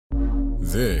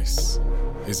This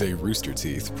is a Rooster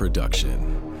Teeth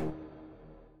production.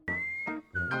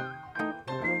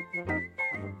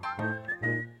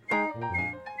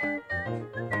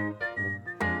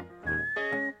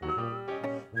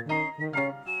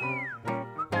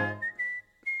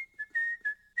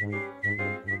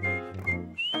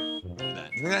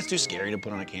 You think that's too scary to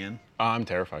put on a can? I'm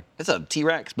terrified. It's a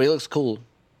T-Rex, but he looks cool.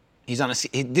 He's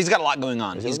got a lot going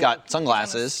on. He's got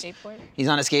sunglasses. He's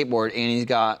on a skateboard, and he's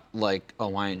got like a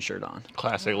Hawaiian shirt on.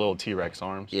 Classic little T-Rex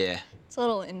arms. Yeah. It's a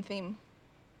little in theme.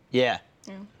 Yeah.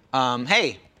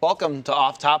 Hey, welcome to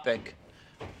Off Topic.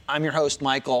 I'm your host,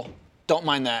 Michael. Don't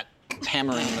mind that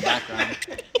hammering in the background.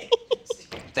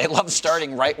 They love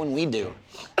starting right when we do.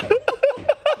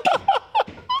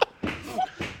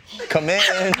 Come in.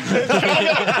 What's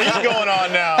going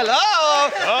on now? Hello!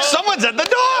 Oh. Someone's at the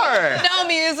door! No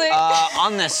music.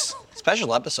 On this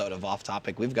special episode of Off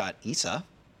Topic, we've got Issa,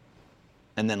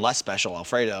 and then less special,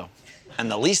 Alfredo,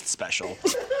 and the least special,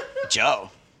 Joe.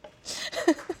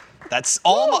 That's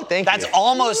almost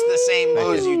the same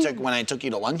pose you took when I took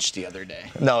you to lunch the other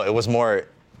day. No, it was more.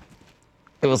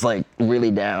 It was like really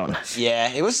down.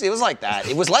 Yeah, it was like that.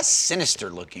 It was less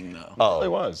sinister looking though. Oh, It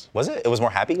was. Was it? It was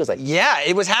more happy. It was like. Yeah,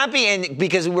 it was happy, and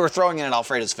because we were throwing it at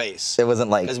Alfredo's face. It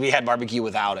wasn't like. Because we had barbecue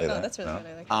without it. Oh, that's really good.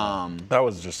 I like that. That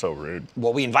was just so rude.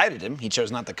 Well, we invited him. He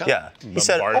chose not to come. Yeah. He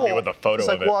said, Bombarded me with a photo he's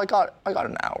like, of it. well, I got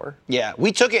an hour. Yeah,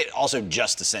 we took it also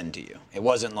just to send to you. It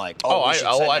wasn't like, we should send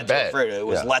I that to bet. Alfredo. It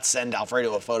was Yeah. let's send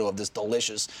Alfredo a photo of this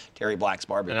delicious Terry Black's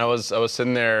barbecue. And I was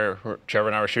sitting there, Trevor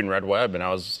and I were shooting Red Web, and I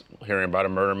was hearing about a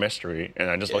murder mystery, and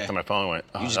I just looked Yeah. at my phone and went,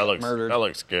 just that got looks murdered. that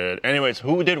looks good. Anyways,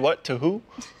 who did what to who?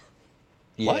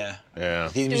 Yeah. Yeah.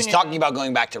 He was Doing talking it. about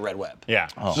going back to Red Web. Yeah.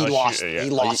 He lost. He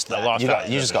lost I that. lost You that.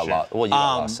 just got shit. lost. Well, you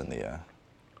got lost in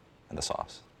the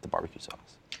sauce, the barbecue sauce.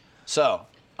 So,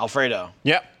 Alfredo,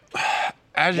 Yep.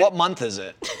 what month is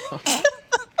it?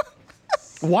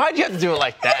 Why'd you have to do it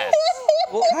like that?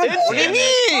 What do you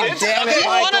mean? Damn it,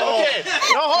 Michael.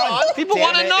 No, hold on. People Damn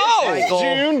want to it, know. Michael.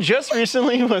 June just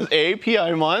recently was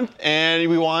API month, and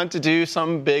we wanted to do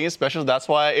some big and special. That's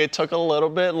why it took a little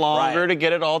bit longer Right. to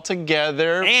get it all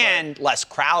together. And less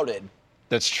crowded.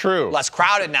 That's true. Less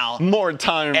crowded now. More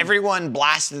time. Everyone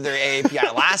blasted their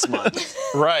AAPI last month.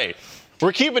 Right.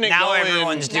 We're keeping it Now going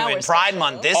everyone's Now doing we're Pride special.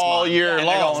 Month this all month. year And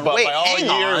they're long, going, but wait, by all hang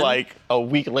year, on. like a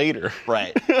week later.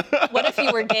 Right. What if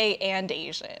you were gay and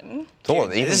Asian? Cool,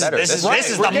 even This is, better. this is, right. this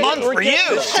is We're the getting- month we're for you.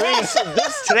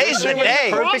 Today's the day.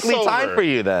 perfectly crossover. timed for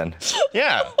you then.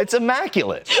 Yeah. It's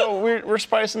immaculate. So we're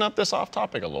spicing up this off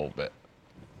topic a little bit.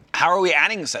 How are we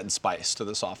adding said spice to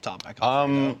this off topic?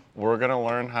 We're gonna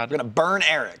learn how to. We're gonna burn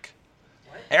Eric.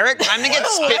 Eric, time to get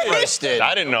spit roasted.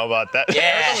 I didn't know about that. Yeah.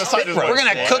 Eric on the side just We're went,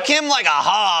 gonna cook him like a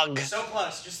hog. So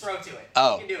close, just throw to it.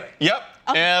 Oh. You can do it. Yep.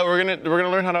 Yeah, we're gonna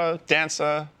learn how to dance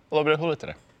a little bit of hula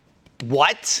today.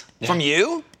 What? From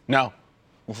you? No,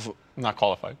 I'm not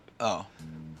qualified. Oh.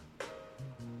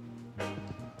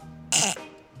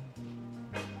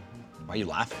 Why are you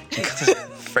laughing?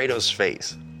 Fredo's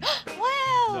face.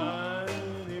 Wow.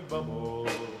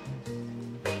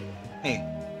 Hey,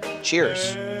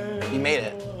 cheers. You made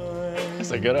it.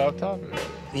 That's a good off topic.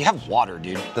 You have water,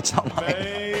 dude. That's not mine.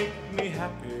 Make me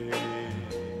happy.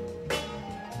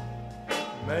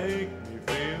 Make me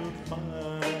feel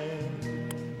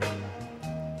fine.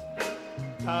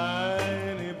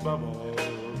 Tiny bubble.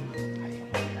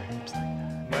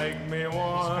 Make me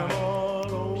want all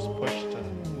over.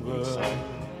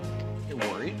 You're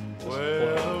worried?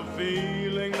 With a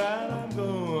feeling that I'm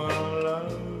gonna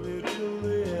love you till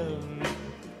the end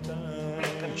of time.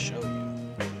 I'm gonna show you.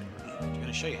 I'm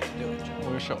gonna show you how to do it. We're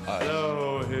gonna show us.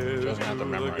 So here's Joe's gonna have to to the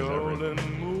memorize golden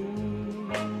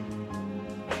moon,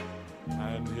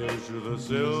 and here's to the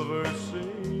silver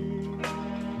sea,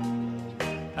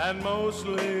 and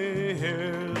mostly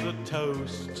here's a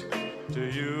toast to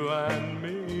you and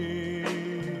me.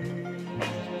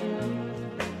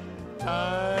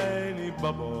 Tiny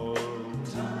bubble,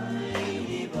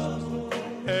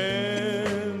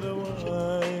 in the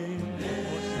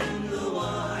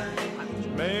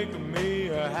wine, make me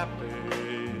happy.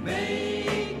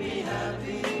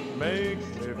 Make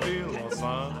me feel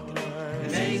fine.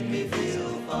 Make me feel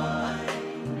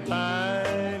fine.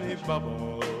 Tiny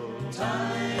bubble.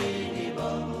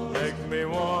 Make me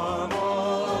warm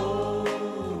all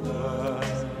over.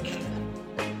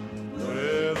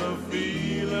 With a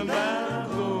feeling that I'm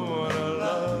gonna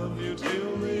love you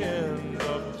till the end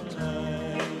of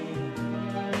time.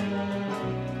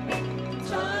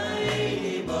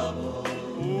 Tiny bubble.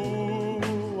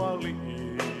 Ooh, Wally.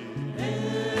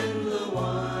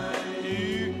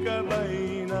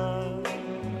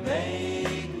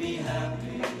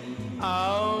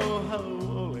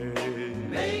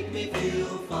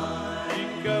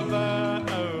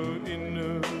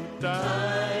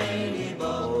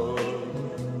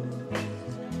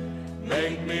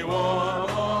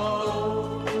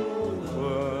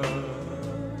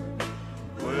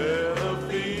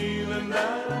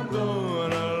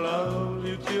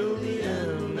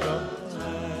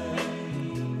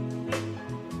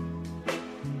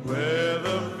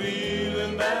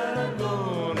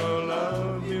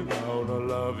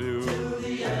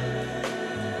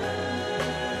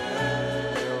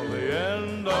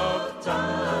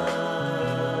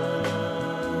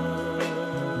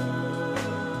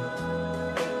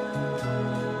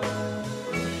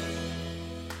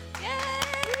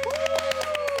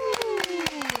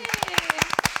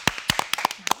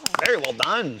 Very well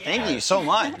done. Thank you so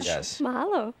much. Yes.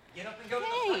 Mahalo.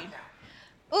 Hey.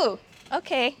 Ooh,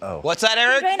 okay. What's that,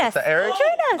 Eric? Join us. Eric?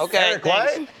 Join us. Okay.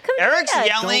 What? Come Eric's join us.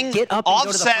 yelling, Don't get up and go to the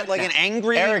offset front like now. an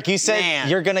angry Eric, you said man.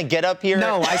 you're gonna get up here.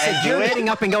 No, I said and do you're it. getting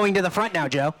up and going to the front now,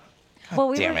 Joe. Well,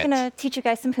 we Damn were it. going to teach you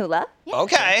guys some hula.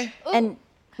 Okay. And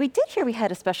we did hear we had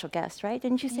a special guest, right?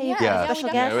 Didn't you say you had Yeah. a special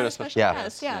we guest? definitely had a special Yeah.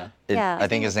 guest, yeah. Yeah. I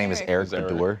think his name is Eric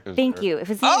Baddour. Thank you. If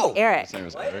his name Oh. is Eric. His name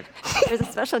is Eric. There's a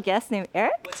special guest named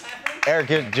Eric. Eric,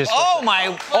 you're just. Oh my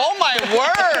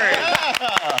word!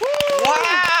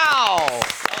 Wow!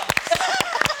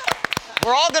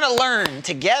 We're all gonna learn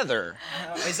together.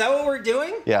 Is that what we're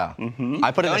doing? Yeah. I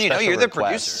put in a Don't you know special you're the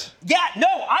request. producer? Yeah,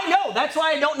 no, I know. That's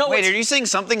why I don't know. Wait, are you saying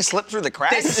something slipped through the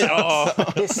cracks?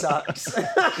 This sucks.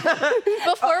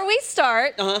 Before we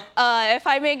start, if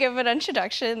I may give an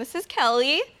introduction, this is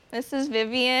Kelly. This is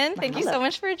Vivian. Thank you so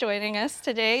much for joining us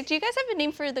today. Do you guys have a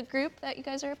name for the group that you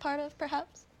guys are a part of,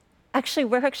 perhaps? Actually,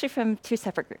 we're actually from two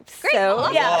separate groups. Great. So,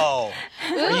 Awesome. yeah, Oh.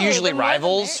 Are you usually the more the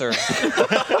rivals or?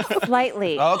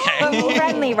 slightly. Okay. But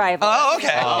friendly rivals. Oh,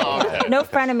 okay. No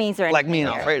frenemies or anything. Like me and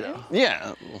Alfredo.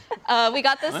 Yeah. We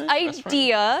got this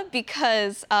idea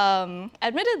because,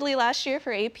 admittedly, last year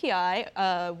for API,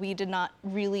 we did not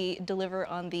really deliver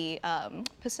on the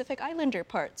Pacific Islander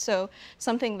part. So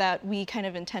something that we kind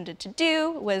of intended to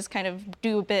do was kind of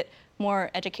do a bit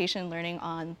more education learning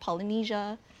on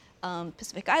Polynesia,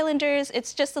 Pacific Islanders.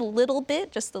 It's just a little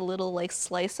like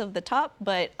slice of the top,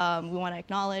 but we want to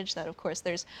acknowledge that, of course,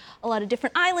 there's a lot of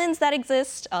different islands that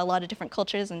exist, a lot of different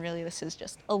cultures, and really this is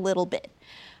just a little bit.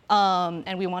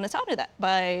 And we want to honor that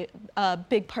by a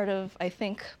big part of, I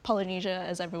think, Polynesia,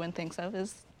 as everyone thinks of,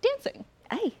 is dancing.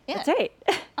 Hey, Yeah. that's right.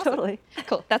 Totally.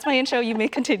 Cool. That's my intro. You may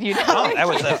continue now. Oh, that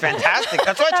was fantastic.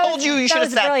 That's what I told you. You should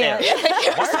have that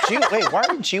sat was there. brilliant. Why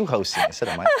aren't you hosting instead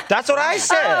of Mike? That's what I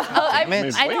said. I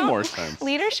Makes way more sense.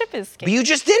 Leadership is But scary. you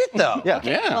just did it though. Yeah.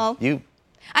 Yeah. Well, You.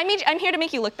 I'm here to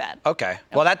make you look bad. Okay.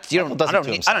 Well, that's you don't. does I it don't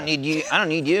to need. I don't need you. I don't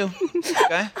need you.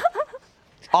 Okay.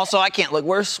 Also, I can't look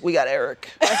worse. We got Eric.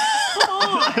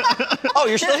 Oh,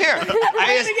 you're still here.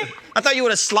 I thought you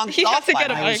would have slunk He off has to by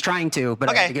get a now. I was trying to, but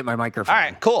I Okay. had to get my microphone. All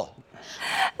right. Cool.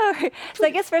 All right. So I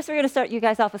guess first we're going to start you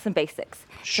guys off with some basics.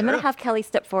 So I'm going Sure. to have Kelly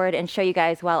step forward and show you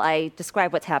guys while I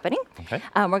describe what's happening. Okay.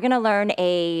 We're going to learn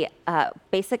a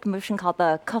basic motion called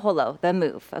the kaholo, the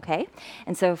move, okay?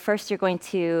 And so first you're going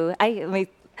to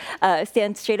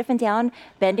stand straight up and down,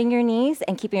 bending your knees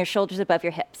and keeping your shoulders above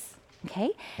your hips, okay?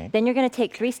 Then you're going to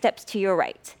take 3 steps to your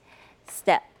right.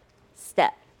 Step,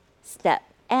 step, step,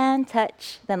 and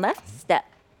touch. Then left, step,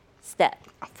 step,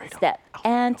 step,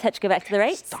 and touch. Go back to the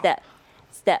right, step,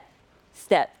 step,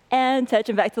 step, and touch,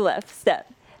 and back to the left,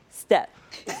 step, step,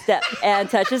 step, and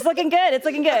touch. It's looking good. It's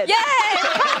looking good. Yay!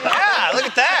 Yeah. Look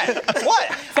at that.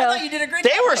 What? So You did a great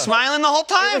They were smiling the whole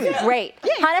time. great.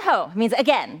 Hana-ho means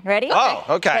again. Ready? Oh,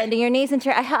 okay. Bending your knees into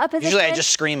your aha position. Usually I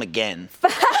just scream again.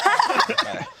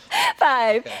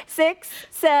 5, 6,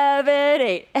 7,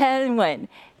 8, and 1,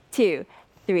 2,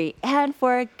 3, and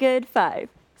 4. Good. 5,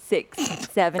 6,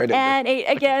 7, and 8.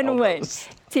 Again. 1,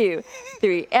 2,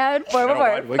 3, and 4. One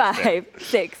more. 5,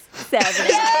 6, 7,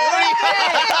 8.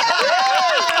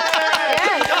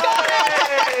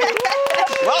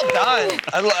 Well done.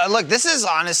 Look, this is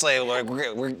honestly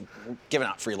we're giving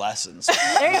out free lessons.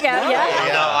 There you go.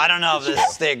 Yeah. I don't know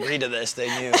if they agreed to this. They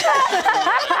knew.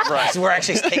 Right. So we're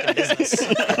actually taking business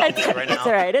right now. It's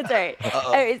all right. It's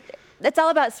all right. It's all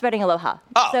about spreading aloha.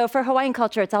 Oh. So for Hawaiian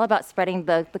culture, it's all about spreading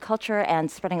the culture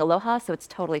and spreading aloha, so it's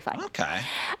totally fine. Okay.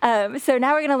 So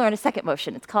now we're going to learn a second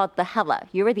motion. It's called the hala.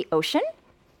 You are the ocean.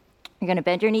 You're going to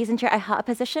bend your knees into your aha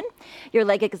position. Your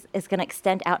leg is going to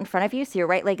extend out in front of you, so your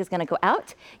right leg is going to go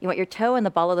out. You want your toe and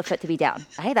the ball of the foot to be down.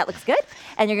 All right, that looks good.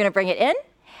 And you're going to bring it in,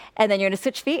 and then you're going to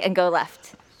switch feet and go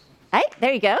left. All right,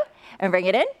 there you go. And bring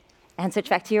it in, and switch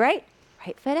back to your right.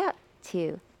 Right foot out.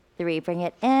 2, 3, bring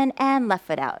it in, and left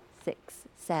foot out. 6,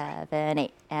 7,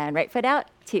 8. And right foot out.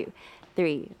 2,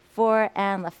 3, 4,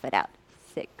 and left foot out.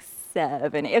 6,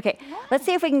 7, 8. Okay, let's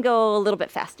see if we can go a little bit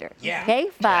faster. Yeah. Okay,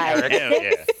 5,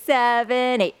 6,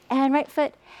 7, 8. And right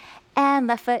foot, and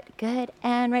left foot. Good.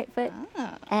 And right foot,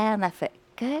 and left foot.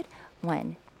 Good.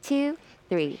 1, 2,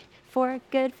 3, 4.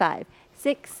 Good. 5,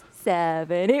 6,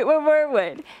 7, 8. One more.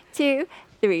 1, 2,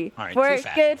 3, All right, 4. too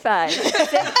fast. Good. 5,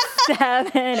 6,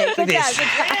 7, 8. Good job.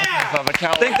 Good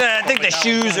job. I think the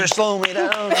shoes are slowing me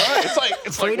down. It's like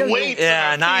Fredo, weight.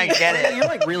 Yeah, now I get it. You're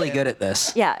like really good at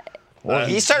this. Yeah. Well,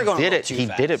 He started going a did little it. too He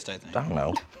fast, did it. I I think. don't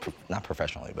know, not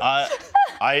professionally, but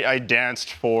I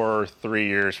danced for 3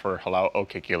 years for Halau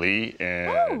Okekili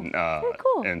in very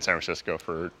cool. in San Francisco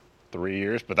for 3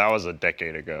 years, but that was a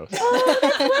decade ago.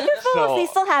 So you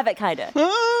still have it, kind of.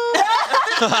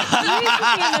 in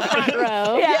the front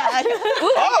row. Yeah.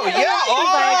 Oh, yeah.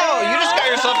 Oh, you just got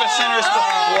yourself a center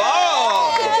spot.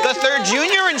 Whoa. The third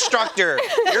junior instructor.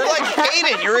 You're like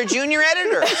Kaden. You're a junior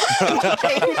editor.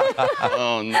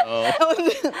 Oh, no.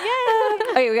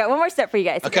 Okay, we got one more step for you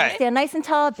guys. Okay. You're gonna stand nice and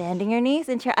tall, bending your knees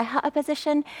into your iha'a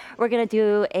position. We're gonna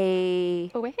do a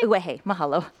uehe.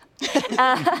 Mahalo.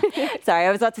 Sorry,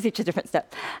 I was about to teach a different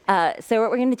step. So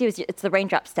what we're gonna do is it's the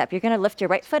raindrop step. You're gonna lift your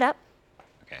right foot up,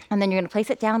 and then you're gonna place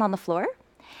it down on the floor,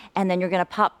 and then you're gonna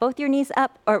pop both your knees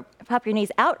up, or pop your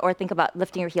knees out, or think about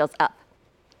lifting your heels up.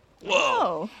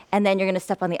 Whoa. And then you're gonna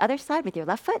step on the other side with your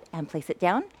left foot and place it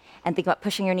down, and think about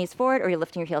pushing your knees forward or you're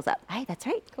lifting your heels up. Right, that's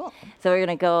right. Cool. So we're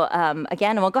gonna go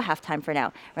again, and we'll go half time for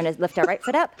now. We're gonna lift our right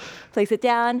foot up, place it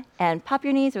down, and pop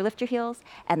your knees or lift your heels,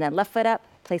 and then left foot up,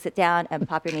 place it down, and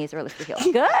pop your knees or lift your heels.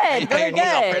 Good, Your very knees,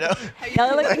 good. Alfredo. Y'all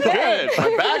are looking good.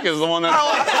 My back is the one that.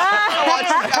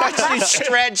 I watched you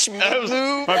stretch, move.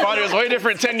 My body was way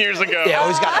different 10 years ago. Yeah,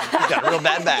 he's got a real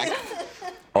bad back.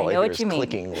 All I I know hear what is you mean.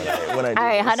 clicking when I do All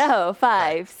right, this. Hanaho.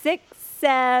 5, 6,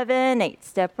 7, 8.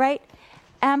 Step right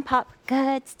and pop.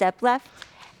 Good. Step left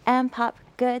and pop.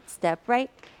 Good. Step right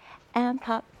and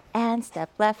pop. And step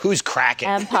left. Who's cracking?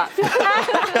 And pop.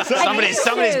 Somebody's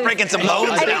breaking some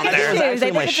bones I down think there. it's the shoes. I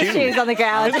actually my think it's the shoe. shoes on the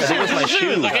ground. I think it was my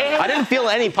shoe. I didn't feel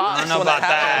any pops. I don't know when about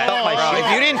happened. that. I felt my Bro, shoe.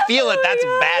 if you didn't feel it, that's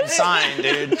a bad sign,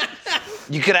 dude.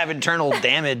 You could have internal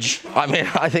damage. I mean,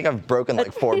 I think I've broken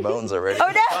like 4 bones already.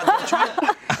 Oh no!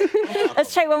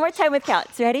 Let's try one more time with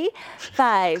counts. Ready?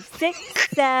 5, 6,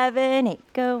 7,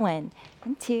 8. Go 1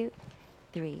 and 2,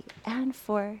 3 and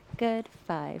 4. Good.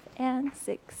 5 and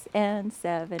 6 and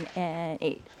 7 and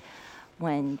 8.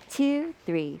 1, 2,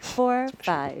 3, 4,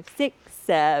 5, 6,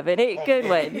 7, 8. Good.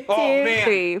 1, 2,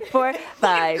 3, 4,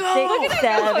 5, 6,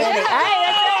 7, 8. All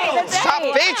right, that's Stop,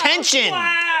 right. pay attention.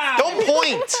 Don't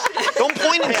point. Don't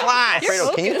point in class.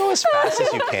 Fredo, can you go as fast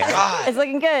as you can? It's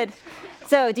looking good.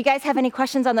 So, do you guys have any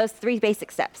questions on those 3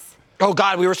 basic steps? Oh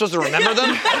God, we were supposed to remember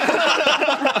them?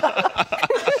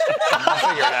 I'll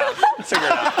figure it out.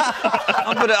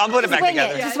 I'll put it back wing it.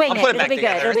 together. Just wing I'll it. put it back It'll be good.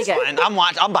 together. It'll be It's good.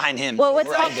 fine. I'm behind him. Well, what's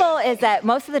We're all helpful is that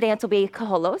most of the dance will be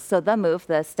kaholo, so the move,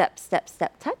 the step, step,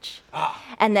 step, touch.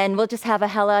 And then we'll just have a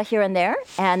hela here and there,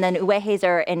 and then uehes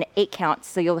are in 8 counts,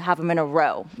 so you'll have them in a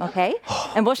row, okay?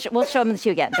 And we'll show them to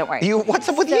you again, don't worry. What's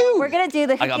up with So you? we're gonna do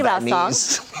the I got Hukilau bad song.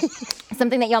 knees.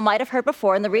 Something that y'all might have heard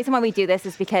before, and the reason why we do this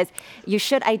is because you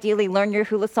should ideally learn your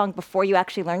hula song before you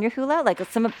actually learn your hula. Like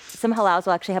some halaus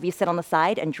will actually have you sit on the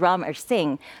side and drum or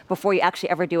sing before you actually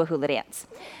ever do a hula dance.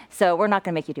 So we're not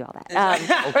gonna make you do all that.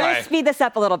 We're gonna speed this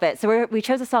up a little bit. So we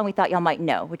chose a song we thought y'all might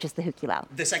know, which is the Hukilau.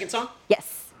 The second song?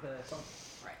 Yes.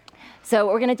 So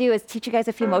what we're gonna do is teach you guys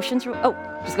a few motions. Oh,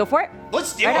 just go for it.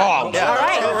 Let's do it. All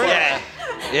right.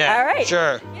 Yeah. All right.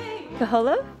 Sure.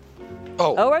 Kaholo.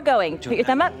 Oh. Oh, we're going. Put your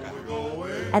thumb up.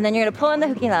 And then you're gonna pull in the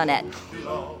Hukilau net.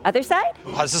 Other side.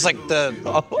 Oh, this is like that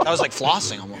was like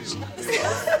flossing almost.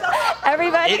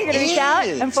 Everybody, you're gonna reach out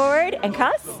is. and forward and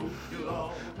cross.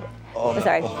 Oh,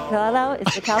 sorry. Kalalo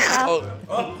is the cow.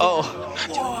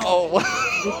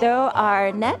 We throw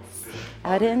our nets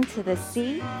out into the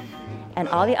sea. And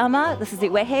all the ama, this is the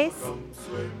uehes.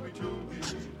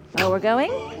 Oh, we're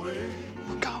going.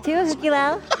 To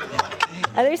Hukilau.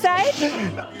 Other side.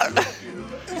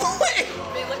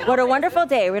 What a wonderful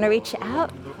day. We're gonna reach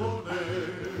out.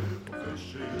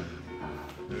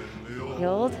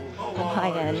 Hold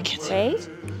Hawaiian way.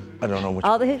 I don't know which.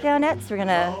 All the Hukilau nets, we're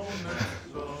gonna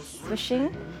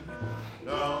swishing.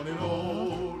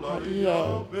 Yay,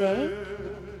 yay.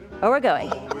 Oh, we're going.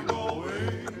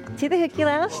 To the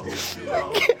Hukilau.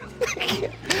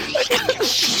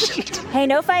 Hey,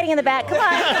 no fighting in the back. Come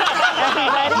on.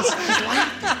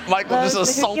 Everybody. Michael just Close the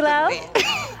assaulted Hukilau. me.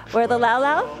 We're the Lau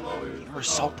Lau. You're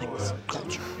assaulting this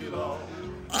culture.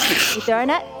 We throw our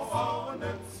net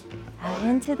out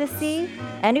into the sea.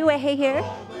 And uehe here.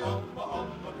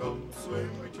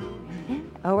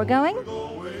 Oh, we're going.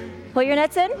 Pull your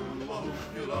nets in.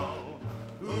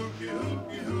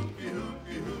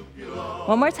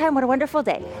 One more time. What a wonderful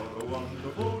day.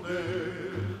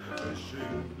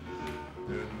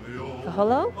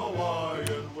 Kaholo.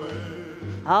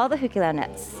 All the Hukilau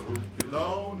nets.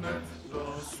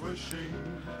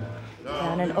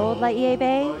 Down in Old Laie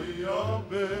Bay.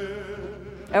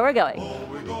 Oh, we're going.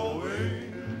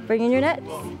 Bring in your nets.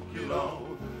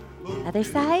 Other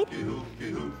side.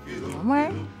 One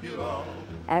more.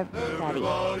 Everybody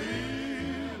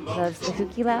loves the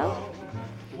Hukilau.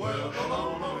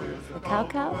 The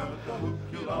cow.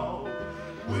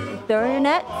 Throw your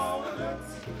nets.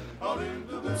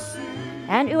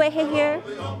 And uehe here.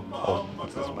 Oh,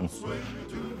 what's this one?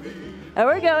 Oh,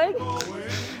 we're going.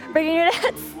 Bring in your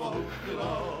nets.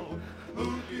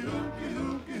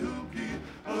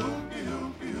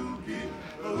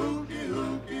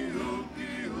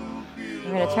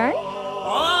 We're gonna turn.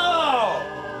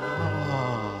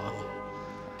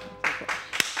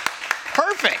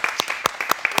 Perfect.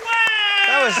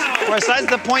 That was besides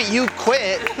the point. You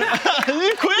quit.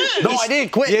 You quit. No, I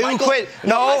didn't quit. You Michael. quit. I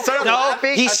No, started no.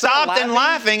 laughing. He I started stopped and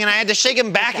laughing, and I had to shake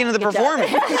him back into the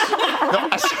performance.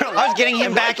 I was getting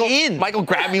him back in. Michael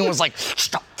grabbed me and was like,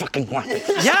 "Stop fucking laughing."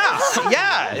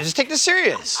 Yeah. Just take this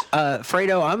serious.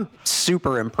 Fredo, I'm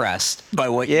super impressed by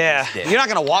what you Yeah. just did. You're not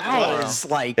gonna walk tomorrow. Because,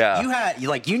 like, Yeah.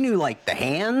 you knew like the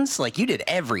hands, like you did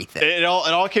everything. It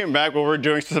all came back when we were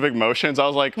doing specific motions. I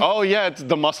was like, oh yeah,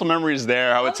 the muscle memory is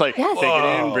there. How it's like Yes. take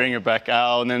it in, bring it back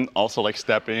out, and then also like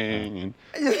stepping. And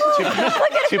Too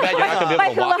bad you're not gonna be My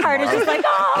able to hula walk heart is just tomorrow. like,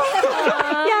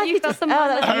 oh. Yeah, You felt the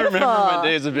that was I beautiful. remember my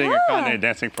days of being Yeah. a Kane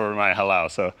dancing for my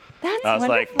halal. So That's I was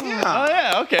like, wonderful. oh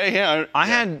yeah, okay, yeah. I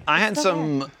had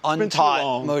some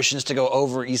untaught motions to go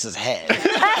over Issa's head.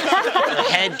 Her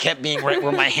head kept being right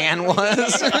where my hand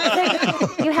was.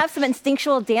 You have some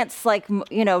instinctual dance, like,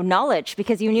 knowledge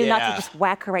because you knew not to Yeah. just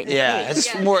whack her right in the Yeah, face.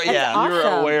 it's more. That's Yeah, awesome. You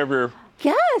were aware of your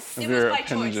Yes.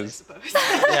 appendages.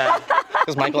 yeah.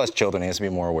 Because Michael has children, he has to be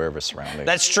more aware of his surroundings.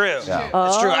 That's true. Yeah.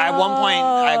 That's true. At one point,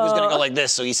 I was gonna go like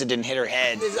this, so Issa didn't hit her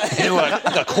head into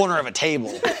the corner of a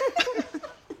table.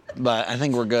 But I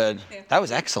think we're good. That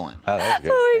was excellent. Oh, that was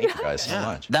good. Thank you guys so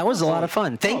much. That was a lot of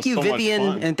fun. Thank you, so much Vivian,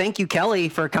 fun. and thank you, Kelly,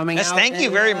 for coming Yes, out. thank you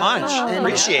and, very much. and,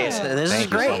 Appreciate it. This Thank is you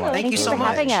great. so much. Thank you Thanks so for much.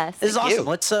 having us. This is Thank awesome. you.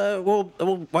 Let's we'll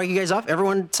wipe you guys off.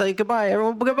 Everyone say goodbye.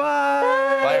 Everyone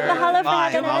goodbye. Mahalo for Bye.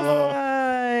 having us.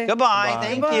 Bye. Goodbye.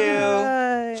 Thank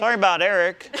you. Sorry about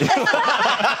Eric.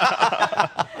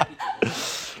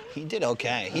 He did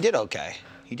okay. He did okay.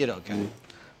 He did okay.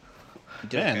 He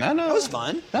did Man, okay. that That was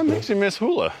fun. That makes me miss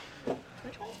hula.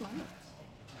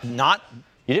 Not.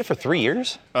 You did it for 3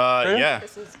 years? Yeah.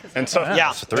 And so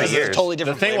Yeah. for 3 this is a years. totally the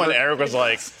different. thing when flavor. Eric was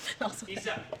like,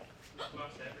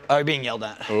 Oh, you're being yelled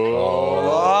at. Oh,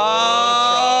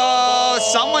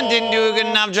 someone didn't do a good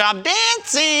enough job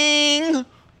dancing.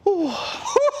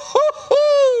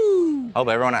 Hope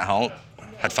everyone at home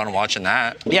had fun watching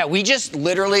that. Yeah, we just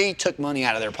literally took money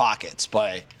out of their pockets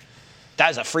by. That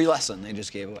was a free lesson they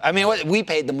just gave away. I mean, we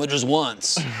paid them just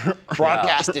once.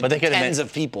 Broadcasted But they to could've tens been-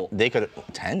 of people. They could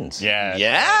have, tens? yeah.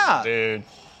 Yeah. Dude.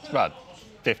 It's about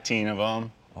 15 of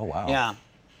them. Oh, wow. Yeah.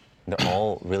 They're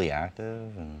all really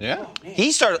active. And... Yeah.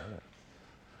 He started.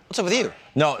 What's up with you?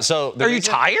 No, so the Are you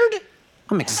reason- tired?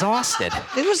 I'm exhausted.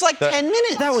 It was like 10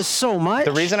 minutes. That was so much.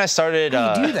 The reason I started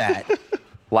How do you do that?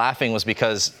 laughing was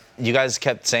because you guys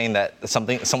kept saying that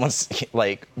someone's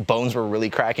like bones were really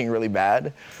cracking really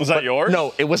bad. Was that yours?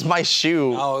 No, it was my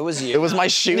shoe. Oh, it was you. It was my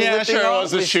shoe. Yeah, lifting sure it off.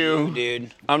 was the shoe.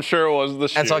 dude. I'm sure it was the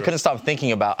shoe. And so I couldn't stop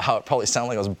thinking about how it probably sounded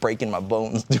like I was breaking my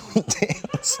bones doing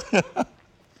dance.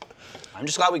 I'm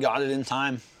just glad we got it in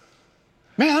time.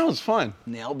 Man, that was fun.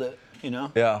 Nailed it, you know?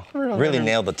 Yeah, really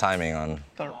nailed the timing on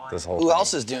this whole Who thing.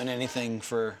 else is doing anything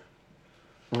for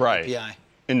Right. PI?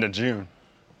 Into June.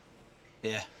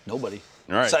 Yeah, nobody.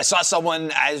 Right. So I saw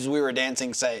someone as we were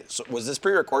dancing say, so was this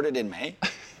pre-recorded in May?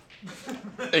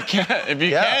 It can, if you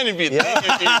Yeah. can, if you Yeah.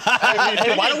 think, if you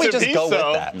Hey, why don't we think just to go be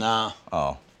so. with that? No,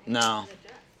 Oh, no.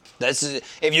 This is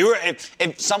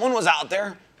if someone was out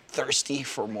there thirsty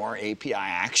for more API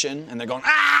action and they're going,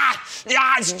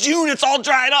 yeah, it's June, it's all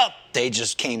dried up. They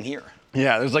just came here.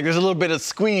 Yeah, there's a little bit of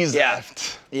squeeze Yeah.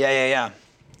 left. Yeah.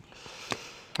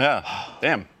 Yeah.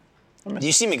 Damn.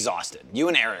 You seem exhausted. You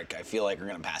and Eric, I feel like, are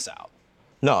gonna pass out.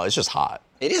 no, it's just hot.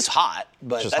 It is hot,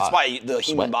 but Just that's hot. why the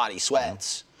human Sweat. body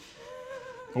sweats,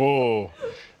 Whoa.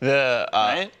 The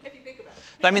right?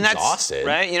 I mean, that's Exhausted.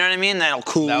 right. You know what I mean? That'll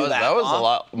cool that was that a off.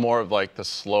 lot more of like the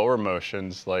slower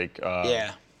motions. Like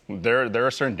Yeah. there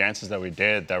are certain dances that we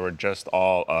did that were just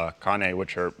all kane,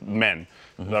 which are men.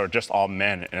 That were just all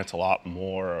men, and it's a lot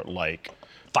more like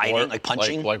Fighting, like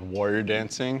punching? like warrior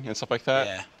dancing and stuff like that.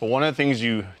 Yeah. But one of the things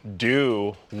you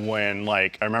do when I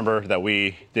remember that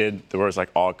we did, there was like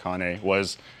all kane,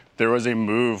 was there was a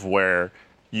move where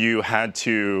you had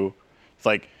to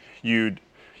you'd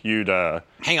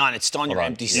Hang on, it's still on your on.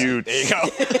 empty You- seat. There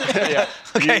you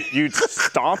go. you'd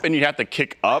stomp and you'd have to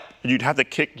kick up. You'd have to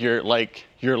kick your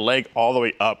leg all the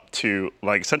way up to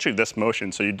essentially this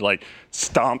motion. So you'd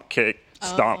stomp, kick,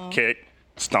 stomp, kick,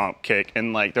 stomp, kick,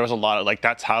 and there was a lot of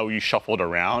that's how you shuffled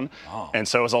around. And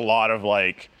so it was a lot of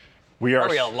we are.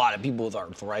 Probably a lot of people with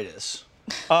arthritis.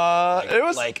 It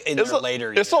was in it's their a-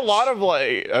 later It's a years. lot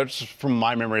of just from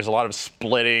my memory, it's a lot of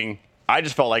splitting. I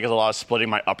just felt like it's a lot of splitting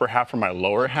my upper half from my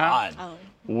lower half. God.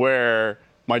 Where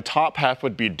my top half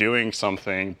would be doing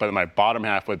something, but my bottom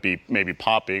half would be maybe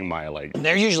popping my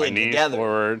They're usually my knees together.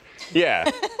 forward. Yeah,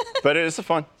 but it's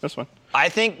fun. It's fun. I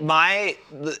think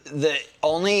the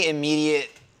only immediate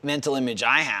mental image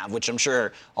I have, which I'm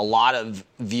sure a lot of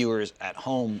viewers at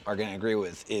home are going to agree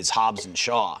with, is Hobbs and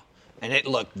Shaw, and it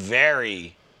looked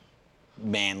very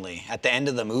manly at the end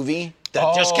of the movie.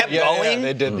 That just kept going,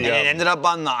 they did and it ended up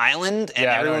on the island, and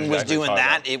Yeah, I know everyone was exactly doing what you're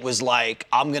that. talking It was like,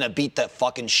 I'm gonna beat the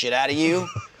fucking shit out of you,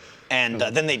 and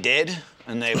then they did,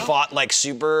 and they fought like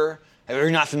super. If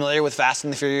you're not familiar with Fast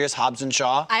and the Furious, Hobbs and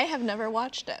Shaw. I have never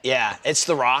watched it. Yeah, it's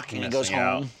The Rock, and he goes Missing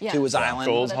out. home Yeah. to his island.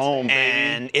 Goes home, baby.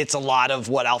 And it's a lot of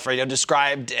what Alfredo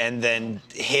described, and then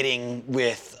hitting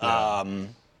with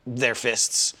their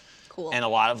fists, Cool. and a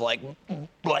lot of like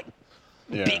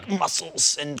Yeah. big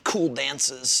muscles and cool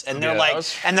dances, and they're Yeah, like,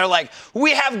 that was-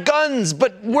 we have guns,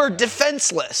 but we're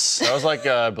defenseless. That was like,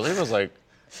 I believe it was like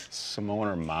Samoan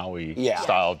or Maui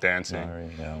style dancing.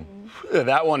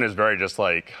 That one is very just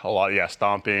like a lot,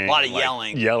 stomping. A lot of like,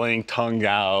 yelling. Yelling, tongue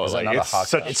out. Is it like, not a it's haka?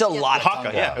 such It's a lot of haka,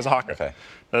 tongue yeah, out. it's a haka. Okay.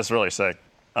 That's really sick.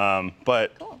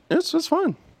 But it's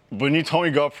fun. When you told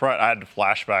me to go up front, I had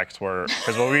flashbacks where,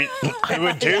 because what we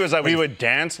would do is that we would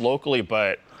dance locally,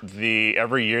 but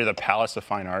every year the Palace of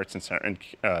Fine Arts in San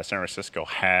Francisco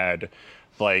had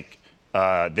like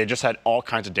they just had all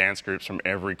kinds of dance groups from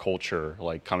every culture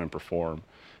like come and perform.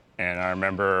 And I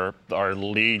remember our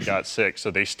lead got sick, so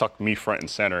they stuck me front and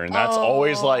center. And that's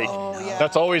always like,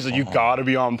 that's always you gotta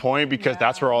be on point because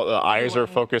that's where all the eyes are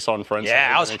focused on front and center.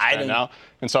 Yeah, I was and they stand hiding. out.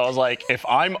 And so I was like, if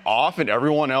I'm off and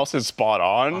everyone else is spot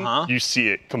on, you see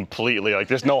it completely. Like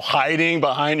there's no hiding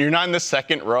behind. You're not in the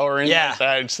second row or anything like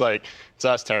that. It's like, so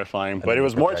that's terrifying. But it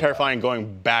was more terrifying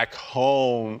going back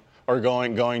home or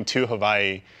going to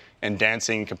Hawaii and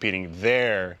dancing, competing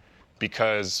there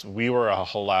because we were a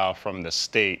halau from the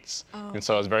States. And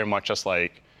so it was very much just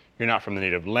like, you're not from the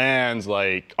native lands.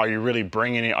 Like, are you really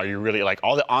bringing it? Are you really, like,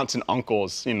 all the aunts and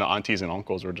uncles, aunties and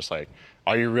uncles were just like,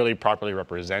 are you really properly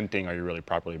representing? Are you really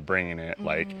properly bringing it?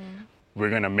 Like, we're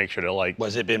going to make sure to, like...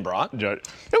 Was it been brought? It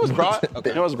was brought.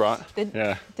 It was brought.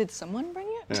 Did someone bring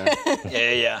it?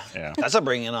 Yeah. That's a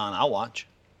bring it on. I'll watch.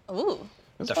 Ooh.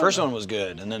 The first one was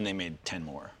good, and then they made 10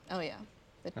 more. Oh yeah.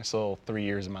 Nice little 3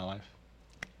 years of my life.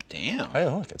 Damn. Hey,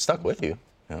 look, it stuck with you.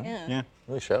 You know? Yeah.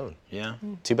 Really showed. Yeah.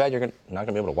 Too bad you're not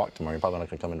gonna be able to walk tomorrow. You're probably not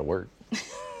gonna come into work.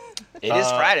 It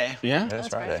is Friday. Yeah? It's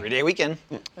Friday. 3-day weekend.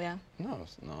 Yeah. No,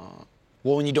 it's not.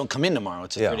 Well, when you don't come in tomorrow,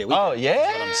 it's a Yeah. 3-day weekend. Oh, yeah.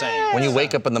 That's what I'm saying. When you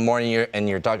wake up in the morning and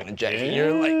you're talking to Jackie,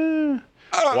 you're like,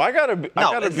 Well, I gotta be.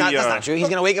 No, that's not true. He's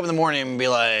gonna wake up in the morning and be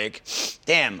like,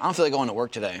 "Damn, I don't feel like going to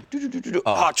work today."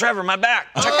 Oh, Trevor, my back.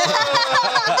 Check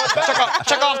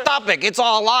off topic. It's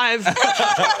all live.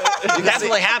 It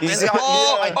definitely happened.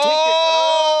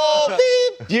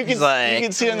 You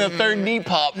can see on the third knee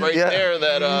pop right there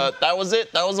that was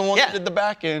it. That was the one Yeah. that did the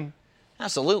back end.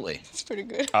 Absolutely. It's pretty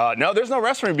good. No, there's no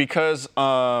rest for me because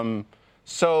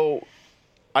so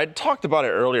I talked about it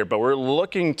earlier, but we're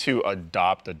looking to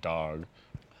adopt a dog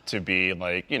to be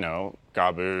like,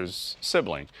 Gabu's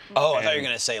sibling. Oh, I thought you were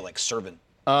gonna say like servant.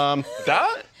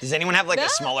 That Does anyone have like a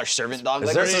smaller servant dog?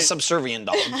 Like, there what's a any- subservient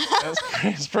dog?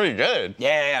 it's pretty good.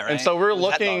 Yeah, right. And so we're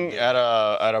What's that dog looking do? at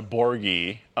a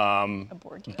Borgie,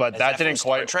 Borgie. but Is that from didn't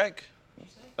Star quite. Trek?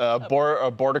 A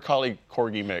border collie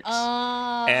corgi mix,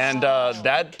 and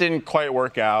that didn't quite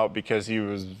work out because he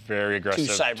was very aggressive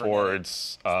cybernetic.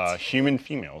 towards human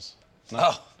females.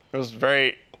 Oh. It was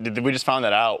very. We just found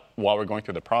that out while we're going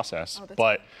through the process.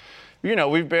 But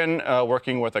we've been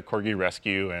working with a corgi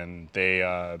rescue, and they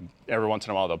every once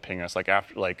in a while they'll ping us. Like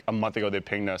a month ago, they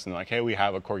pinged us and they're like, "Hey, we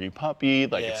have a corgi puppy.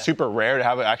 Like it's super rare to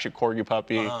have an actual corgi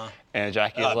puppy." And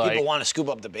Jackie was like, People want to scoop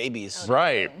up the babies.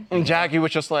 "Right." And Jackie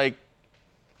was just like,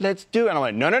 "Let's do it." And I'm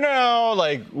like, no.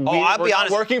 Like, I'll we're be not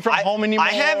honest. working from home anymore. I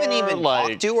haven't even like,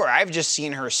 talked to her. I've just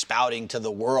seen her spouting to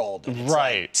the world. And it's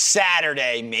Right. like,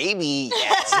 Saturday, maybe.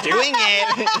 Yes, doing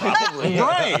it. Probably.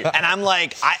 Right. And I'm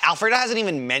like, Alfredo hasn't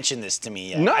even mentioned this to me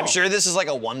yet. No. I'm sure this is like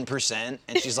a 1%.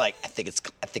 And she's like, I think it's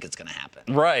gonna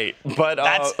happen. Right. But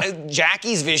That's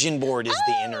Jackie's vision board is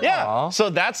the internet. yeah. So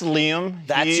that's Liam.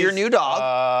 That's your new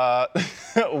dog.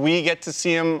 We get to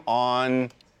see him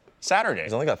on Saturday.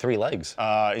 he's only got 3 legs.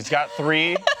 He's got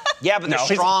 3. Yeah, but they're No,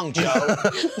 he's- strong, Joe.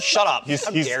 Shut up. He's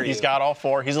How dare he's you? got all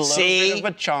 4. He's a little See? bit of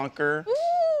a chunker.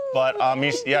 But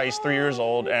he's 3 years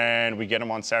old, and we get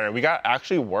him on Saturday. We got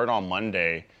actually word on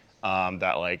Monday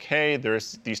that like, hey,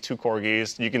 there's these 2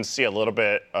 corgis. You can see a little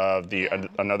bit of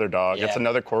another dog. Yeah. It's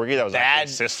another corgi that was Bad actually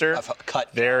his sister. cut.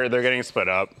 They're getting split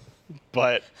up,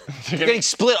 but You're getting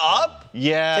split up?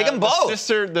 yeah. Take 'em both.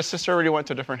 The sister already went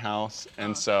to a different house,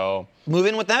 and so Move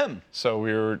in with them. we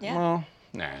were Yeah. well.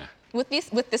 Nah. With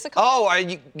this account? Oh, are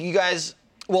you guys?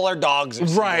 Well, our dogs are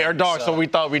siblings. Right, our dogs. So we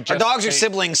thought we'd just Our dogs are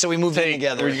siblings, so we moved in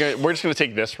together. We're just gonna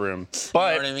take this room.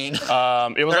 But what I mean? It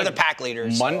was They're like the pack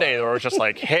leaders. Monday, they were just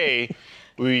like, hey,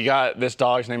 we got this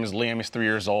dog's name is Liam. He's 3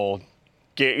 years old.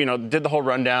 Did the whole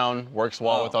rundown. Works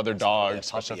well with other dogs,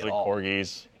 especially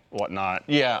corgis, whatnot.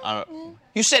 Yeah.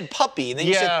 You said puppy, then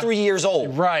you Yeah. said 3 years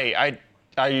old. Right.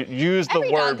 I use the Every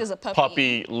dog word is a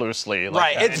puppy. loosely.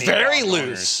 Right, it's any very dog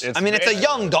loose. owners. I mean, it's a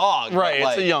young dog. Right, but,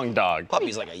 it's a young dog.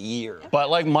 Puppy's like a year. But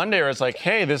like Monday, it's like,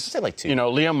 hey, this, like 2.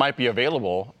 Liam might be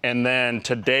available. And then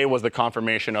today was the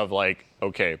confirmation of like,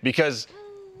 okay, because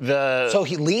So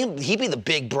Liam, he'd be the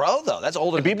big bro though. That's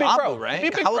older He'd be than big Gabu, bro. right?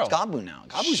 He'd be big How old's bro. Gabu now?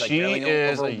 Gabu's like she barely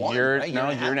is over a one, year, right?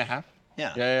 year and a half.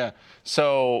 Yeah. Yeah.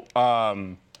 So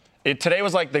today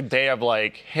was like the day of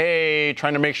like, hey,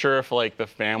 trying to make sure if like the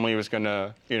family was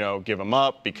gonna, give him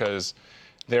up because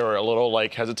they were a little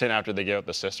like hesitant after they gave up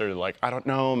the sister. They're like, I don't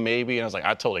know, maybe. And I was like,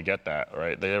 I totally get that,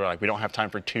 right? They were like, we don't have time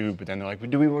for 2. But then they're like,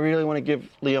 do we really want to give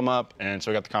Liam up? And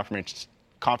so we got the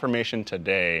confirmation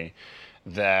today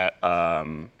that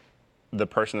the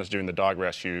person that's doing the dog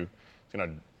rescue is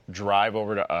gonna drive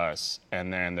over to us,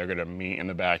 and then they're gonna meet in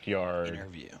the backyard.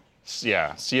 Interview.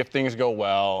 Yeah, see if things go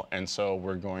well, and so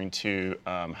we're going to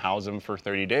house him for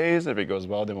 30 days. If it goes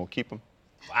well, then we'll keep him.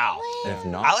 Wow. If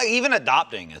not, I like even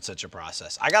adopting. It's such a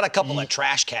process. I got a couple of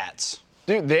trash cats.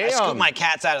 Dude, they I scooped my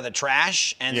cats out of the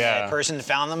trash, and Yeah. the person that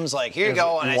found them was like, "Here you Is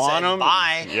go," it- and I want said, 'em?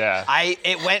 "Bye." Yeah.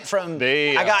 It went from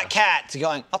They, I got cats to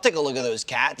going, "I'll take a look at those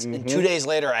cats," and 2 days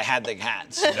later I had the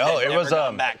cats. No, it Never was,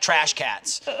 gone back. Trash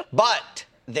cats, but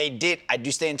they did. I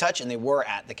do stay in touch, and they were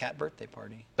at the cat birthday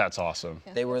party. That's awesome.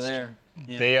 They were there.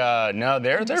 Yeah.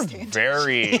 They're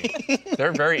very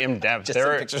they're very in depth. Just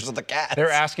some pictures of the cats.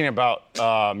 They're asking about,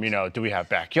 do we have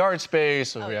backyard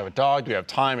space? Do we have a dog? Do we have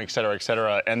time, et cetera, et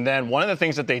cetera? And then one of the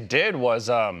things that they did was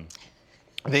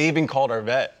they even called our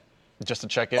vet just to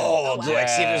check in. Oh, to like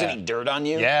see if there's any dirt on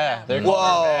you. Yeah, they called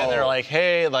our vet. They're like,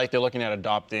 hey, like they're looking at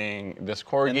adopting this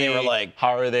corgi. And they were like,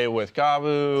 how are they with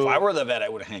Gabu? If I were the vet, I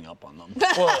would hang up on them.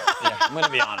 Well, Yeah, I'm gonna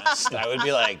be honest. I would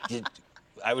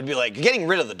be like, you're getting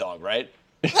rid of the dog, right?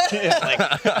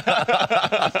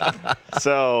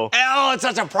 so Oh, it's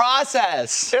such a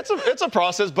process. it's a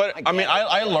process, but I mean, get it.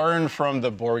 I learned from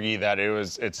the Borgie that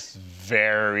it's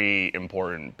very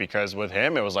important because with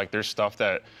him, it was like there's stuff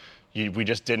that we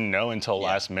just didn't know until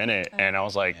last minute, and I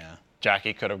was like,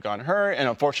 Jackie could have gotten hurt, and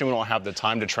unfortunately, we don't have the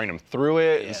time to train him through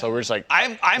it, and so we're just like,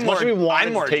 I'm as much as we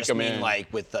wanted more to take just him mean in. like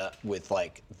with the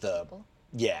the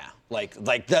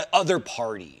other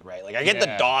party, right? Like I get the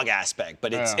Yeah. dog aspect,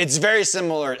 but it's very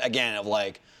similar again of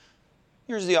like,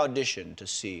 here's the audition to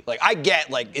see. Like I get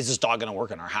like, is this dog gonna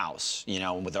work in our house?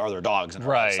 With our other dogs and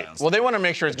our right. house Well, they want to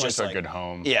make sure it's going just to a like- good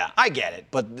home. Yeah, I get it,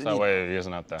 but That way he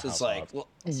doesn't have to. it's house like, hop. well,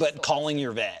 but calling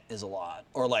your vet is a lot,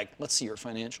 or like, let's see your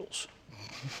financials.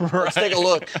 Let's take a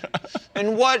look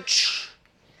and watch.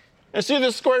 And see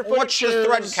the square footage. What's the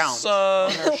thread count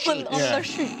on their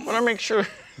sheet? Want to make sure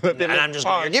that they And I'm just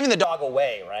you're giving the dog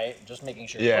away, right? Just making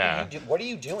sure. Yeah. What are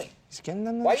you doing? he's getting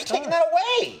them. Why are you taking that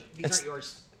away? These aren't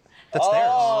yours. That's theirs.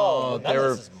 Oh, they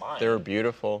were this is mine. they were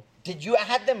beautiful. Did you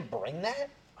have them bring that?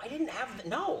 I didn't have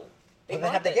no. They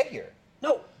When how'd they brought get here?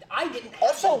 No, I didn't have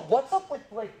Also, them. what's up with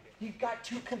like you got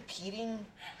two competing?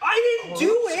 I didn't do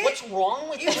groups? it. What's wrong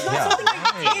with It's you? not something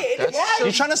I did.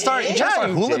 You're trying to start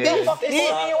hula They baby. fucking threw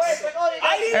me away. It's like, oh, you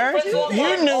I didn't- Eric, guys-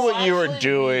 you knew what you were actually,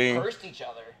 doing. We cursed each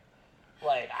other.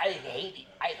 Like I hate you.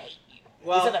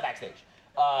 Well- he said that backstage.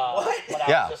 What? But I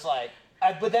Yeah. was just like.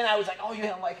 But then I was like, oh, you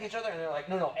don't like each other? And they're like,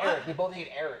 no, Eric. We both hate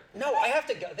Eric. No, I have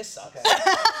to go. This sucks.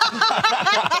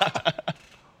 I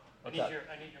need your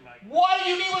mic. What do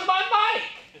you mean with my mic?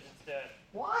 Because it's dead.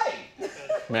 Why?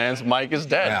 Man's mic is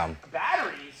dead. Yeah.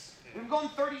 Batteries. We've gone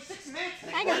 36 minutes.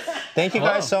 Nicholas. Thank you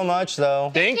guys so much, though.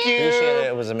 Thank you. Appreciate it.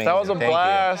 It was amazing. That was a Thank you.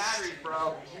 blast. Batteries,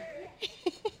 bro.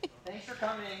 Thanks for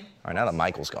coming. All right, now that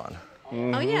Michael's gone.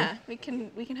 Oh yeah, we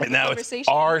can have And a now it's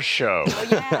conversation. our show.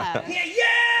 Oh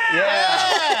yeah.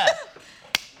 Yeah.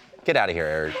 Get out of here,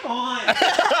 Eric.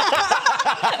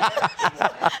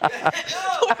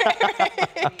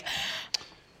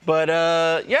 But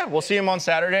yeah, we'll see him on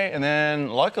Saturday, and then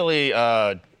luckily,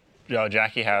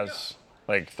 Jackie has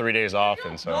like 3 days off,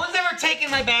 and No so. one's ever taken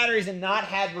my batteries and not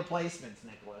had replacements,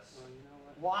 Nicholas.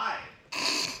 Why?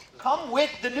 Come with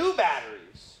the new batteries.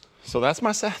 So that's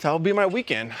my that'll be my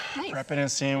weekend. Nice. Prepping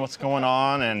and seeing what's going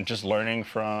on, and just learning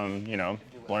from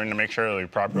learning to make sure that we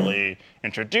properly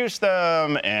introduce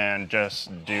them, and just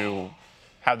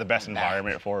have the best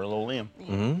environment for little Liam.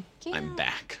 Yeah. I'm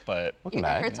back. But Your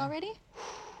back back. hurts already?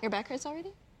 Your back hurts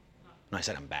already? No, I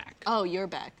said I'm back. Oh, you're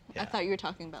back. Yeah. I thought you were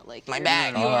talking about like My your-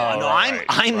 back. your- No, right,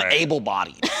 I'm right.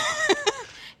 able-bodied.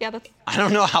 Yeah, that's. I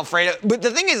don't know how Fredo, but the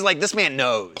thing is, like, this man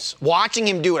knows. Watching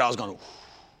him do it, I was going,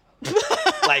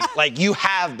 like you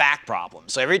have back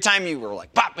problems. So every time you were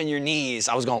like popping your knees,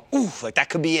 I was going, ooh, like that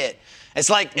could be it. It's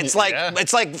like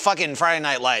fucking Friday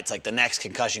Night Lights. Like the next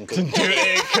concussion could be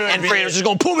it. And Fredo's just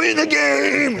going, put me in the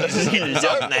game. Just get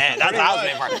himself in the head. That's how I was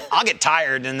made for it. I'll get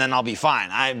tired and then I'll be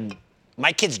fine.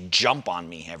 My kids jump on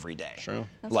me every day. True.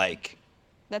 Like,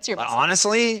 That's your. best.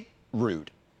 honestly, rude.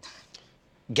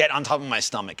 Get on top of my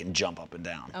stomach and jump up and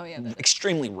down. Oh, yeah, that is.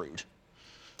 Extremely rude.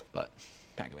 But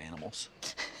pack of animals.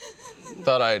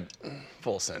 Thought I'd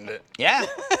full send it. Yeah.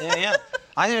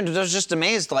 I was just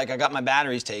amazed. Like I got my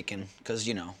batteries taken because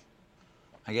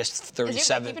I guess even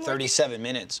 37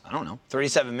 minutes. I don't know.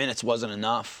 37 minutes wasn't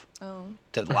enough Oh.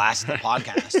 to last the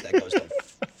podcast that goes to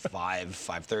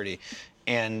 5:30,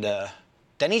 and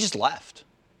then he just left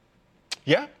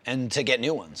Yeah. and to get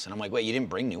new ones. And I'm like, wait, you didn't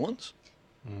bring new ones?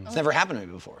 It's never happened to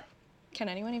me before. Can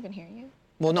anyone even hear you?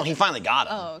 Well, no, he finally got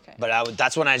them. Oh, okay. But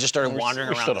that's when I just started wandering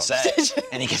we're around the still set,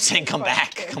 and he kept saying, "Come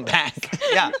back, come back."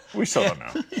 Yeah. We still don't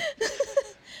know.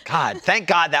 God, thank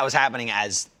God that was happening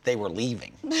as they were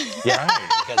leaving. Yeah.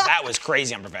 Because that was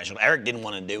crazy unprofessional. Eric didn't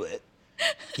want to do it.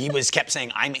 He kept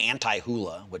saying, "I'm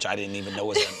anti-hula," which I didn't even know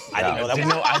was I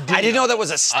didn't know that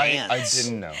was a stance. I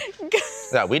didn't know.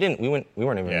 Yeah, we weren't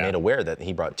even made aware that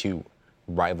he brought 2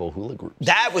 rival hula groups.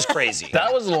 That was crazy.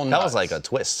 That was a little nuts. That was like a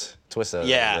twist of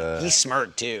Yeah, he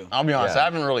smirked too. I'll be honest, Yeah. I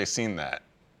haven't really seen that.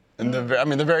 In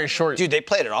the very short. Dude, they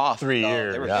played it off. 3 though.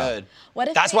 years. They were Yeah. good. What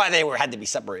if That's they- why they had to be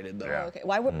separated though. Yeah. Okay.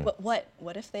 Why would what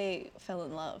if they fell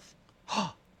in love?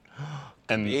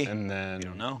 and be. then You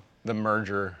don't know. the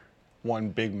merger, one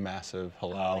big massive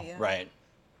halal. Oh, yeah. Right.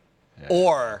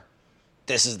 Or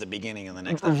this is the beginning of the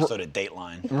next episode of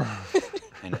Dateline.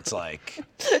 And it's like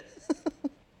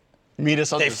Meet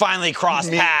us on they the finally cross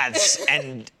paths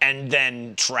and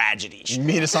then tragedy.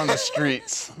 meet us on the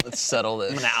streets. Let's settle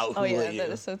this. I'm gonna out Oh hula yeah,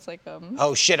 you. so it's like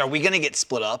Oh shit, are we gonna get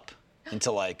split up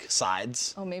into like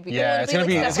sides? oh maybe. Yeah, Oh, it's wait, gonna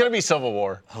be wait, it's gonna be Civil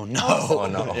War. Oh no. Oh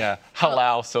no. Yeah,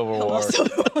 halal Civil War.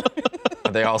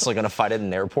 Are they also gonna fight at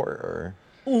an airport or?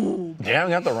 Yeah,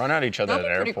 we have to run at each other That'd at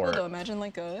be the pretty cool airport. though. Imagine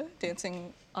like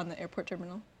dancing on the airport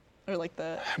terminal, or like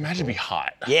the. Imagine it'd be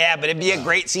hot. Yeah, but it'd be a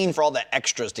great scene for all the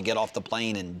extras to get off the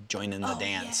plane and join in the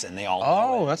dance, and they all. know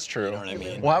Oh, it. that's true. You know what I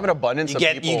mean? We'll have an abundance You of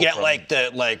get people. you get from- like the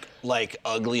like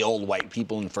ugly old white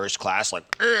people in first class, like,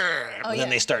 and yeah. then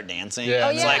they start dancing. Yeah.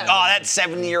 It's Oh, like, yeah. oh, that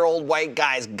 70-year-old white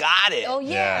guy's got it. Oh yeah.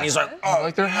 Yeah. And he's like, Oh,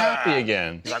 like they're happy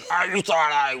again. He's like, you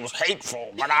thought I was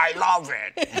hateful, but I love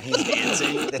it. And he's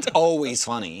dancing. It's always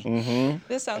funny.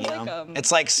 This sounds You like know?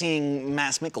 It's like seeing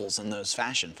Mass Mikkelsen in those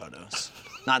fashion photos.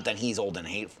 Not that he's old and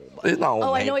hateful, but It's not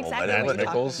Oh, I know hateful, exactly but what you're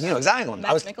talking Nichols. about. you know exactly.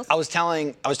 Mads Mikkelsen?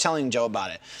 I was telling Joe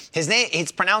about it. His name,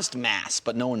 it's pronounced Mass,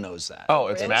 but no one knows that. Oh,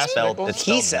 it's Really? Mass spelled- Nichols? it's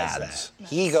He spelled says Mads. that.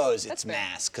 He goes, That's it's fair.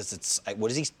 Mass, because it's, what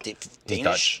is he, He's Danish?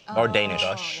 Dutch or Danish. Oh,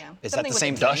 Dutch. yeah. Is that Something the with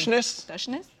same a thing? Dutchness?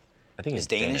 Dutchness? I think Is he's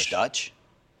Danish Dutch?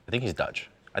 I think he's Dutch.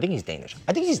 I think he's Danish.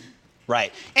 I think he's,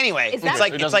 right. Anyway, Is that-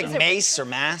 it's like mace or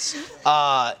mass.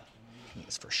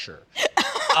 It's for sure.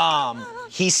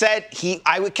 He said,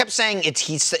 I kept saying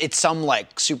it's some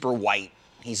like super white.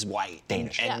 He's white.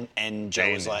 Danish. And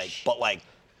Joe was Danish. like,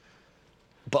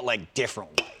 but like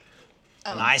different white.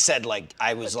 And I said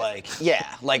I was like, yeah,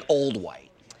 like old white.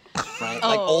 Right?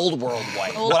 Like old world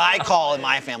white. What I call in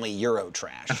my family Euro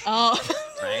trash. Oh.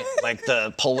 Right? Like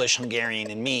the Polish Hungarian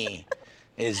in me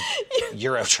is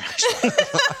Euro trash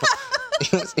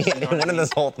white. One of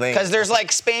this whole thing. Because there's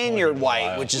like Spaniard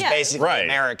white, which is Yeah. basically Right.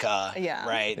 America. Yeah.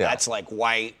 Right? Yeah. That's like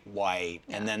white.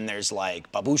 And then there's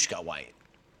like babushka white.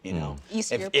 You know?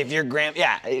 East if European.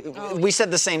 your we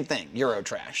said the same thing, Euro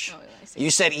trash. Oh, I see.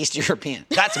 You said East European.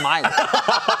 That's my word.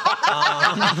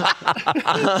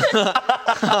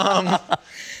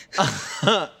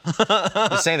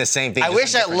 I'm saying the same thing. I just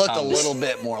wish in I different looked a tongues. little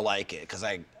bit more like it, because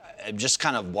I'm just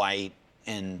kind of white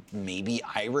and maybe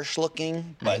Irish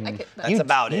looking, but I could- that's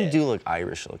about You it. do look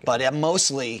Irish looking. But I'm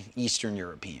mostly Eastern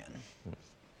European.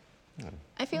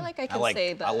 I feel like I I can like,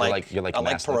 say that. I like, you're like I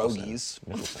like Mass Nicholson. pierogies.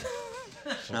 Nicholson.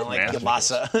 I like Mass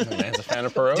kielbasa. The man's a fan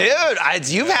of pierogi. Dude,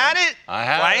 you've had it, I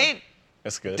have. right?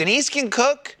 It's good. Denise can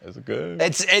cook. It's good.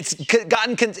 It's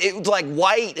it was like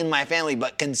white in my family,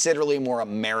 but considerably more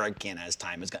American as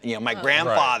time has gone. You know, my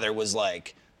grandfather was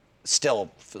like still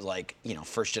like, you know,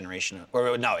 first generation,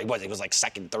 or no, it was like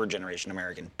second, third generation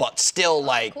American, but still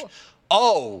like, cool.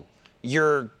 oh,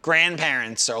 your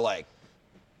grandparents are like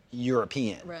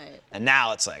European. Right. And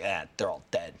now it's like, they're all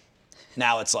dead.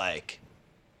 Now it's like,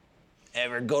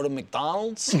 ever go to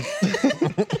McDonald's?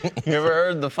 You ever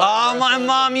heard the Oh, my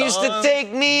mom used to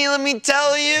take me, let me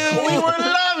tell you. We were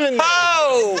loving it.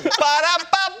 Oh,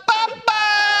 ba-da-ba-ba-ba.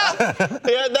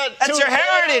 That's your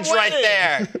heritage right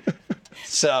there.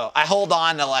 So I hold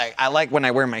on to I like when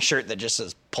I wear my shirt that just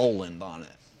says Poland on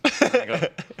it.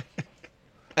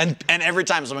 And every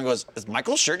time someone goes, does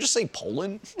Michael's shirt just say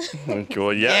Poland?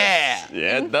 Cool, yes.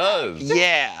 Yeah, it does.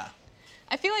 Yeah.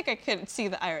 I feel like I could see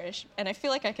the Irish, and I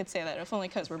feel like I could say that if only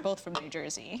because we're both from New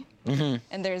Jersey,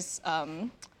 and there's a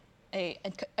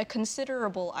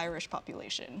considerable Irish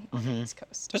population on the East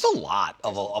Coast. There's a lot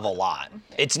of a lot.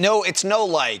 It's no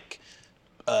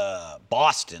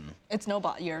Boston. It's no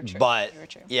you're true. But you're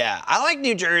true. yeah, I like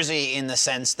New Jersey in the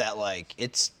sense that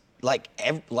it's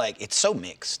it's so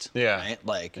mixed. Yeah.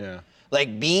 Right? Yeah.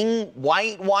 Like being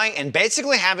white, and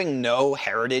basically having no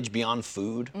heritage beyond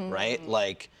food, right?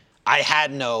 Like I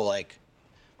had no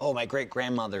my great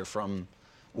grandmother from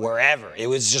wherever. It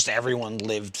was just everyone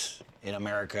lived in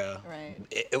America. Right.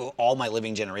 All my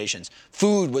living generations.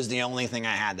 Food was the only thing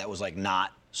I had that was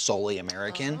not solely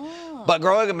American. Oh. But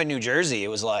growing up in New Jersey, it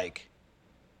was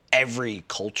every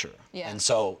culture. Yeah. And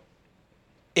so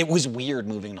it was weird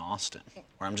moving to Austin,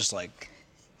 where I'm just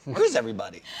where's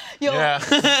everybody? Yo, Yeah.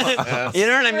 You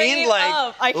know what I mean? Straight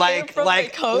up. I came from the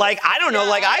coast. I don't know,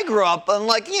 Yeah. I grew up in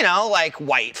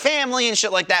white family and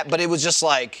shit like that, but it was just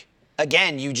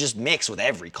again, you just mix with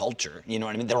every culture. You know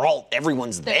what I mean?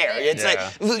 Everyone's there. It's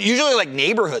Yeah. usually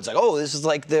neighborhoods, this is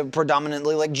the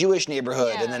predominantly Jewish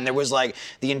neighborhood, and then there was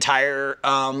the entire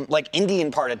Indian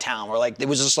part of town where it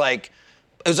was just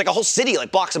it was a whole city,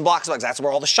 blocks and blocks, that's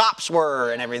where all the shops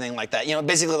were and everything like that. You know,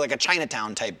 basically a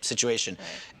Chinatown type situation. Right.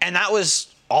 And that was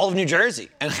all of New Jersey.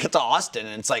 And I get to Austin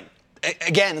and it's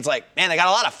again, it's man, they got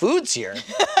a lot of foods here.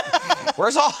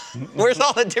 Where's all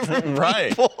the different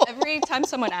people? Every time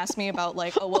someone asks me about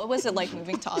what was it like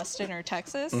moving to Austin or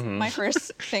Texas, my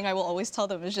first thing I will always tell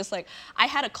them is just I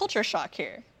had a culture shock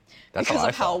here. That's because how I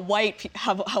of how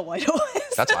felt. how white it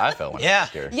was. That's how I felt when I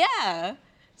moved here. Yeah.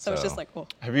 So it's just cool.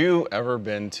 Have you ever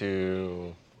been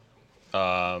to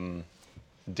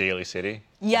Daly City?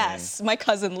 Yes, my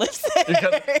cousin lives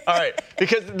there. All right,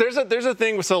 because there's a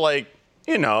thing. So there's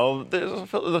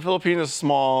the Philippines,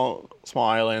 small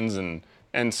islands,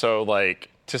 and so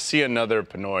to see another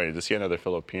Pinoy, to see another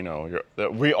Filipino,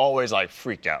 we always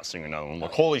freak out seeing another one.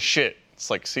 Holy shit! It's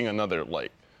like seeing another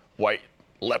white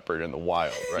leopard in the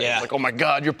wild, right? Yeah. It's oh my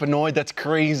God, you're Pinoy, that's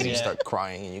crazy. You start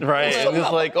crying. And you Right, and it's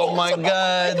oh my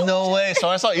God, no way. So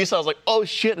I saw Issa, I was oh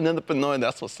shit, and then the Pinoy,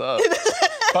 that's what's up.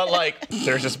 But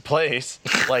there's this place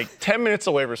 10 minutes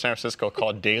away from San Francisco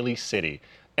called Daly City,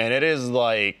 and it is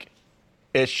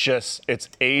it's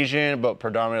Asian, but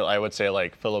predominantly I would say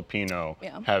Filipino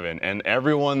heaven, and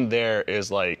everyone there is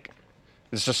there's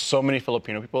just so many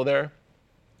Filipino people there,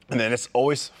 and then it's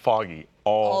always foggy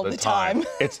all the time.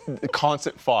 It's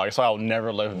constant fog, so I'll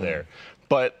never live there.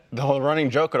 But the whole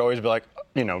running joke would always be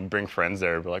bring friends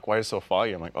there, be why is it so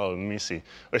foggy? I'm oh, let me see.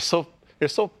 It's so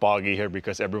foggy here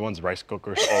because everyone's rice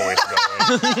cooker's always going.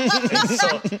 And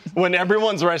so when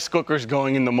everyone's rice cooker's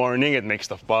going in the morning, it makes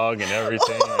the fog and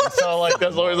everything. And so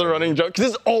that's always a running joke.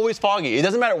 Because it's always foggy. It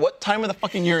doesn't matter what time of the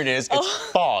fucking year it is,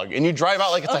 it's fog. And you drive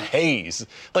out it's a haze.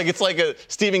 It's like a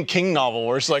Stephen King novel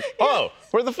where it's oh,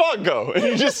 where'd the fog go? And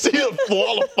you just see a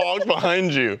wall of fog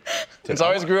behind you. And so I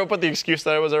always grew up with the excuse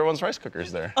that it was everyone's rice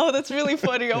cookers there. Oh, that's really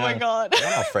funny. Oh my God.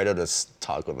 I want Fredo to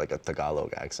talk with a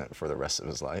Tagalog accent for the rest of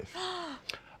his life.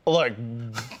 Look,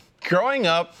 growing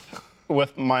up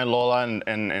with my Lola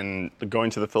and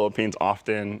going to the Philippines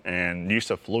often and used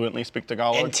to fluently speak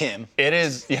Tagalog. And Tim. It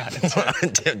is, yeah.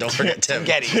 Tim, don't forget Tim.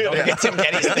 Getty. Don't forget Tim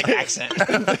Getty's thick accent.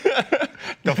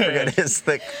 Don't forget his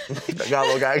thick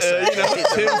Tagalog accent.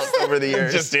 He's developed over the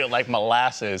years. Just do it like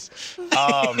molasses.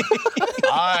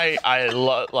 I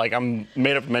love, I'm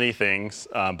made up of many things,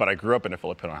 but I grew up in a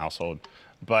Filipino household.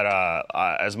 But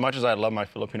as much as I love my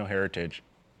Filipino heritage,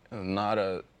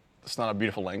 it's not a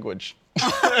beautiful language.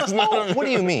 What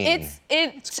do you mean?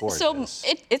 It's gorgeous.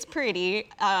 it's pretty.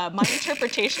 My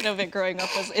interpretation of it growing up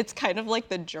was it's kind of like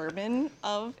the German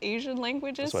of Asian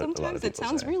languages. That's what a lot of Sometimes it people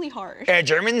sounds say. really harsh. Yeah,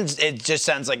 Germans, it just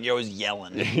sounds like you're always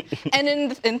yelling.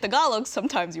 And in Tagalog,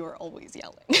 sometimes you are always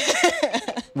yelling.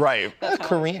 Right.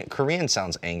 Korean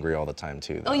sounds angry all the time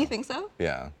too. Though. Oh, you think so?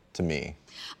 Yeah, to me.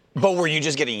 But were you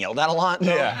just getting yelled at a lot?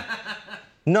 Yeah.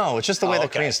 No, it's just the way Oh, the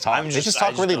okay. Koreans talk. I'm They just- just I talk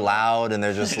just really don't know. loud, and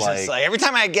they're just It's just like every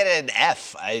time I get an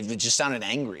F, it just sounded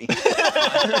angry. Let's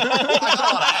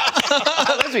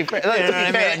be fair. You know what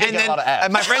I mean? I did And get a lot of then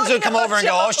Fs. my friends would come over and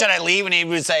go, "Oh, should I leave?" And he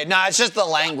would say, "No, it's just the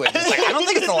language." It's like I don't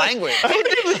think it's the language. I think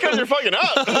it's because you're fucking up.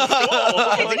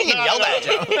 I think you yelled at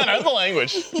Joe. No, it's the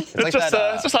language. It's like just,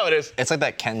 that, it's just how it is. It's like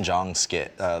that Ken Jeong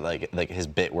skit, like his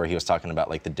bit where he was talking about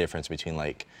like the difference between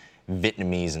like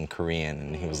Vietnamese and Korean,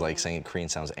 and he was like saying Korean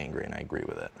sounds angry, and I agree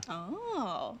with it.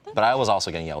 Oh. But I was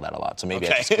also getting yelled at a lot, so maybe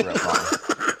I Okay. just grew up wrong.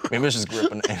 Maybe I just grew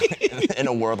up in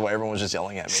a world where everyone was just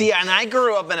yelling at me. See, and I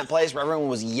grew up in a place where everyone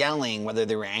was yelling whether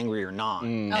they were angry or not.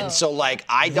 And so like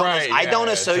I don't Right, I don't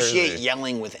yeah, associate totally.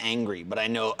 yelling with angry, but I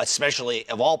know especially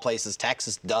of all places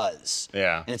Texas does.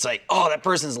 Yeah. And it's like, "Oh, that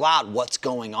person's loud. What's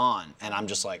going on?" And I'm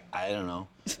just like, "I don't know."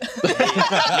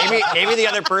 maybe the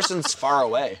other person's far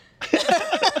away.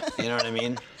 You know what I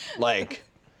mean? Like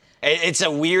it's a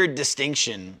weird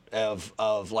distinction of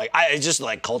like it's just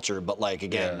like culture, but like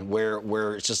again,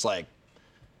 where it's just like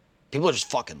people are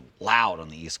just fucking loud on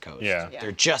the East Coast. Yeah.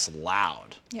 They're just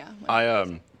loud. Yeah.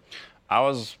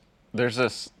 There's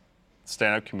this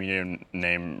stand-up comedian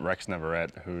named Rex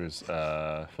Navarrete who's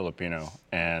Filipino,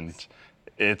 and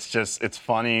it's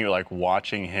funny like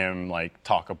watching him like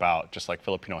talk about just like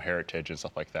Filipino heritage and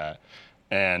stuff like that.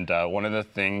 And one of the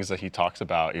things that he talks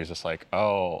about is just like,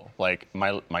 oh, like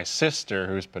my sister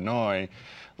who's Pinoy,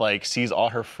 like sees all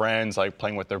her friends like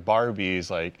playing with their Barbies.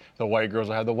 Like the white girls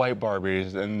will have the white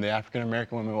Barbies, and the African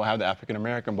American women will have the African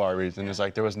American Barbies. And it's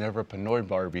like there was never a Pinoy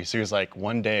Barbie. So he was like,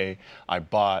 one day I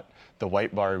bought the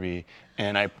white Barbie,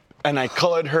 and I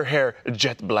colored her hair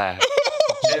jet black.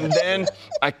 And then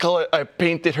I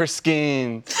painted her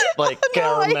skin like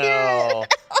caramel.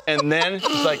 And then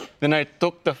it's like, then I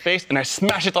took the face and I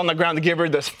smashed it on the ground to give her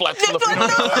this flat Filipino.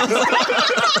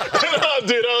 Oh,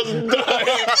 dude, I was dying.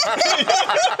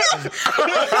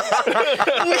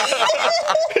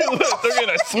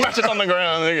 I smashed it on the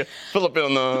ground.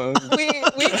 Filipino. We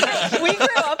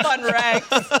grew up on Rex.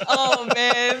 Oh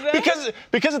man.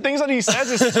 Because the things that he says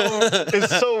is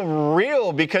so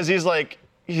real, because he's like,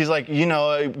 you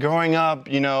know, growing up,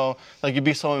 you know, like you'd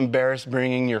be so embarrassed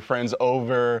bringing your friends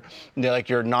over, they're like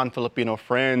your non-Filipino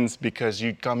friends, because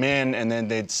you'd come in and then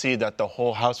they'd see that the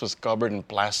whole house was covered in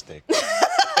plastic.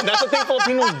 And that's the thing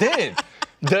Filipinos did.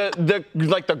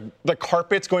 The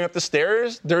carpets going up the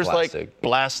stairs, there's Plastic. like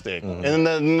plastic. And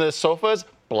then the sofas,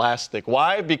 plastic.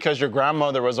 Why? Because your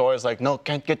grandmother was always like, no,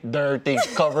 can't get dirty,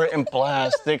 cover it in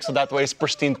plastic, so that way it's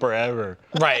pristine forever.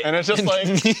 Right. And it's just like,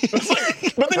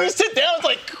 but then you sit down, it's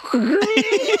like,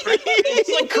 it's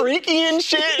like creaky and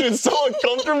shit, and it's so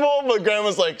uncomfortable, but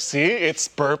grandma's like, see, it's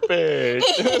perfect.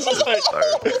 It's just like,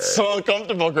 it's so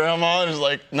uncomfortable, grandma. And it's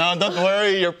like, no, don't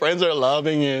worry, your friends are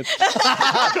loving it. All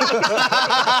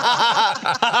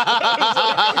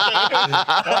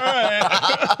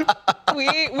right.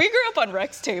 We grew up on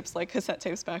Rex tapes, like cassette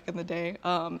tapes back in the day.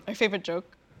 Our favorite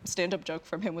stand-up joke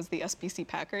from him was the SBC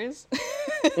Packers.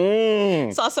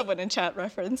 Saw someone in chat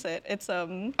reference it. It's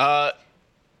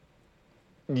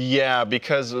Yeah,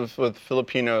 because with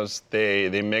Filipinos,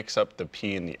 they mix up the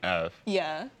P and the F.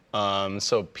 yeah.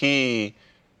 So P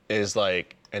is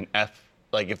like an F.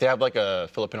 Like if they have like a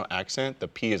Filipino accent, the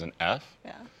P is an F.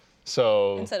 Yeah.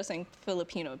 So Instead of saying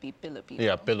Filipino, it'd be Filipino.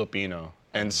 yeah, Filipino.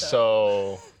 And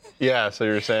so yeah, so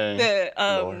you're saying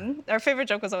Our favorite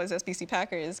joke was always SBC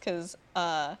Packers, because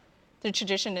the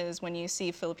tradition is when you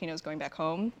see Filipinos going back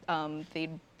home,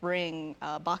 they'd bring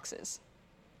boxes.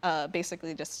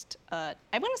 Basically just, I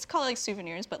wouldn't call it like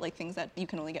souvenirs, but like things that you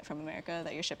can only get from America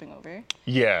that you're shipping over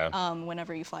yeah.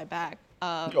 whenever you fly back.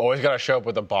 You always gotta show up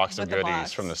with a box of With the goodies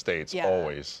box. from the States. Yeah.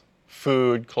 Always.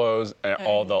 Food, clothes, and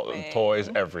all the Everything. toys,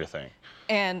 everything.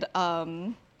 And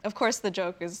of course the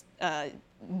joke is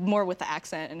more with the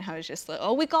accent and how it's just like,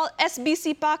 oh, we call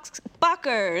SBC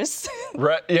Packers.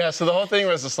 Right. Yeah. So the whole thing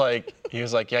was just like, he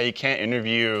was like, yeah, you can't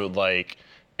interview like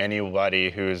anybody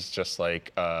who's just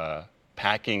like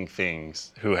packing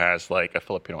things who has like a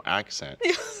Filipino accent.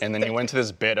 And then he went to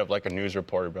this bit of like a news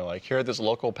reporter, but like, here at this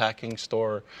local packing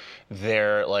store,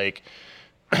 they're like,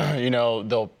 you know,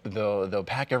 they'll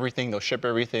pack everything, they'll ship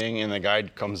everything, and the guy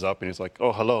comes up and he's like,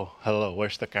 oh, hello,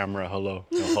 where's the camera? Hello,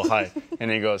 oh, hi. And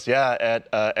he goes, yeah,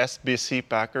 at SBC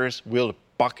Packers, we'll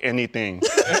pack anything.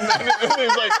 And then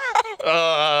he's like,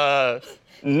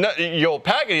 no, you'll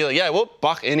pack it. He's like, yeah, we'll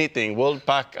pack anything. We'll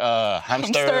pack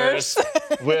hamsters.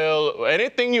 We'll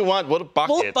anything you want. We'll pack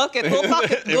We'll it. pack it. We'll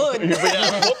pack it good.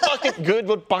 Yeah, we'll pack it good.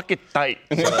 We'll pack it tight.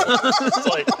 It's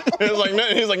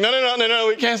like no,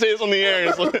 we can't say this on the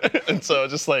air. And so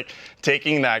just like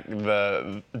taking that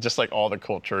just like all the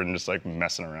culture and just like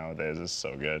messing around with it is just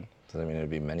so good. Does that mean it'd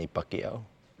be Manny Pacquiao?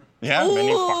 Yeah,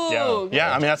 Manny Pacquiao. Ooh,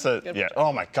 Yeah, I mean that's a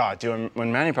Oh my God, dude,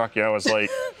 when Manny Pacquiao was like,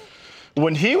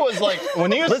 when he was.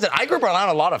 Listen, I grew up around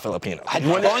a lot of Filipinos.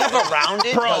 Going up around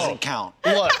it doesn't count.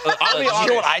 Look, I'll be You know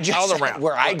honest. what I just said?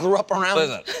 Where I grew up around,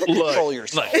 Listen, control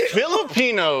yourself.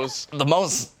 Filipinos The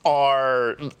most.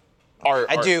 are.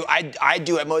 I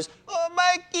do at most. Oh,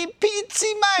 Mikey,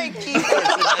 Pizzy, Mikey.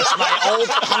 That's my old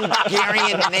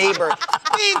Hungarian neighbor.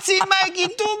 Pizzy, Mikey,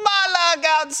 tumalag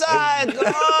outside.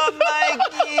 Oh,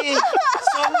 Mikey,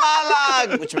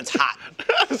 sumalag, which means hot.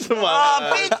 Oh,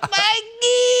 Mikey,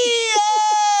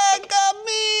 come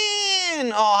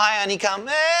in. Oh, hi, honey, come in.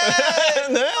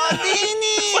 Oh,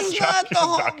 Dini's not the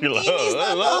home. Dini's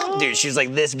not the home. Dude, she was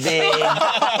like this big.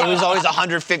 It was always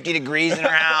 150 degrees in her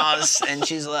house, and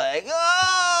she's like,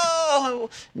 oh.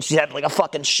 And she had like a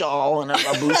fucking shawl and a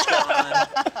babushka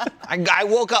on. I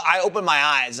woke up, I opened my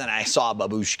eyes, and I saw a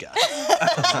babushka.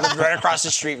 She lived right across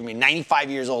the street from me. 95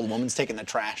 years old, woman's taking the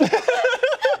trash.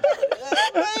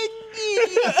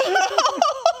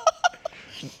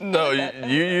 No,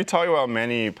 you talk about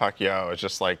Manny Pacquiao. It's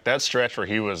just like that stretch where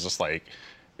he was just like,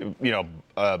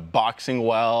 boxing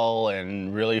well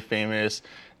and really famous.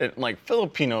 Like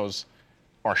Filipinos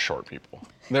are short people.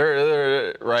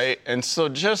 They're right, and so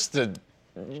just to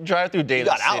drive through Daly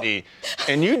City,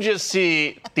 and you just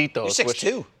see titos.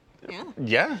 You're 6'2".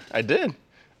 Yeah, I did.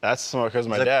 That's because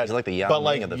my dad. He's like the Yao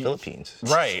Ming of the Philippines.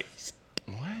 Right.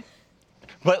 What?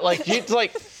 But like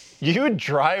you would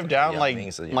drive down like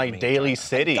Daly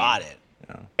City. Got it.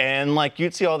 And like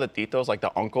you'd see all the titos, like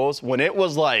the uncles. When it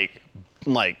was like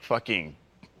fucking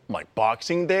like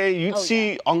Boxing Day, you'd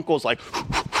see uncles like,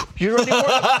 you ready for it?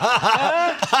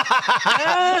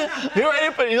 You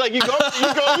ready for it? Like you go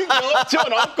up to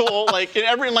an uncle, like in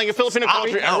Filipino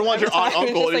culture, everyone's your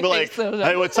uncle. And you'd be like,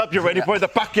 hey, what's up? You ready for the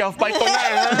Pacquiao fight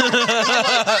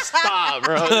tonight? Stop,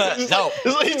 bro. No.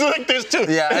 He's like this too.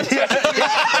 Yeah.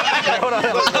 Hold on.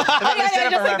 Let me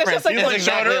set up a reference. He's like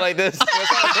exactly like this.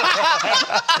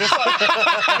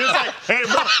 He's like, hey,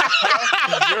 bro.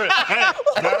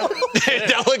 Hey,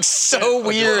 That looks so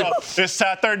weird. It's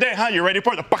Saturday, huh? You ready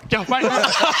for the Pacquiao fight?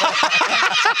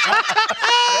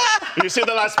 You see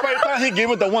the last fight, huh? He gave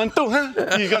it the 1-2,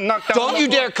 huh? He's gonna knock down. Don't you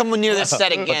dare come near this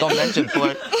set again. Don't mention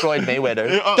Floyd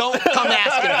Mayweather. Don't come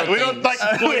asking for We don't like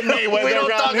Floyd Mayweather We don't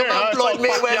around talk here, about huh? Floyd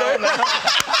Mayweather.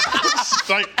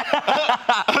 Like,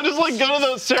 I just like go to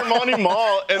the ceremony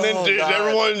mall and then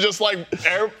everyone just like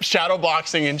shadow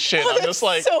boxing and shit. I'm just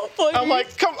like, so funny. I'm like,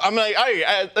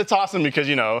 it's awesome because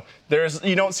you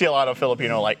don't see a lot of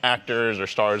Filipino like actors or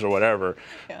stars or whatever.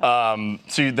 Yeah.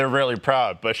 So they're really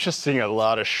proud, but it's just seeing a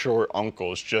lot of short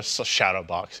uncles just shadow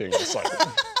boxing. It's like,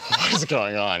 what is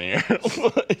going on here?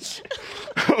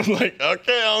 I'm like,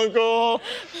 okay, uncle.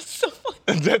 That's so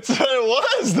funny. That's what it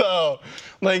was, though.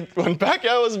 Like, when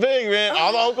Pacquiao was big, man,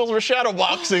 all the uncles were shadow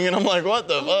boxing, and I'm like, what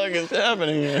the fuck is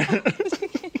happening here?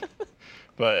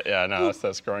 But, yeah, no,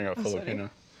 that's growing up Filipino.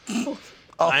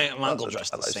 My uncle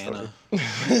dressed as Santa.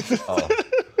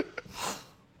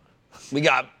 We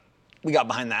got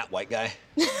behind that white guy.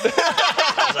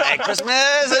 I was like,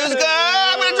 Christmas, who's good?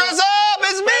 I'm gonna dress up.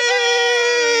 It's me.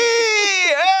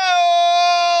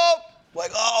 Help!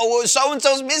 Like, oh, so and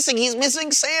so's missing. He's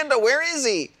missing Santa. Where is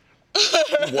he?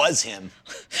 It was him.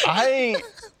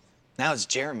 Now it's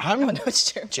Jeremy. No,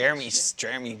 it's Jeremy.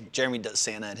 Jeremy does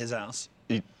Santa at his house.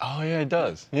 Oh, yeah, it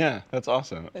does. Yeah, that's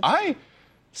awesome.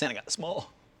 Santa got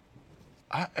small.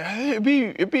 It'd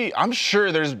be. I'm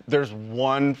sure there's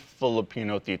one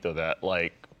Filipino tito that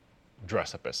like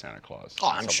dress up as Santa Claus. Oh,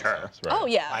 I'm sure. House, right? Oh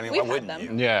yeah, I mean, we've why had wouldn't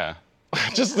them. you? Yeah.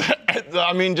 Just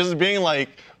being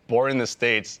like born in the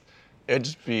States, it'd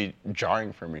just be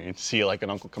jarring for me to see like an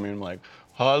uncle come in and be like,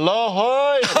 hello,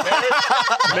 hi,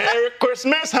 Merry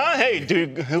Christmas, huh? Hey,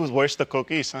 dude, where's the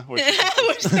cookies, huh?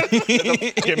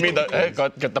 Give me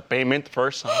get the payment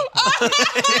first, huh?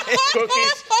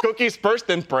 cookies first,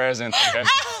 then present. Okay?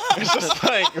 It's just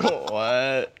like,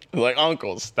 what? Like,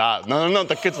 uncle, stop. No,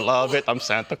 the kids love it. I'm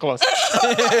Santa Claus.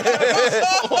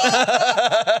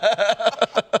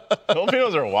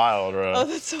 Filipinos are wild, bro. Oh,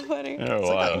 that's so funny. They're It's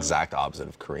like wild. the exact opposite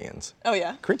of Koreans. Oh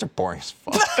yeah. Koreans are boring as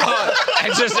fuck.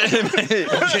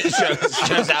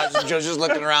 Joe's just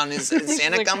looking around. Is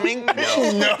Santa coming? No.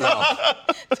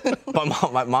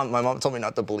 My mom told me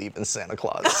not to believe in Santa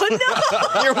Claus.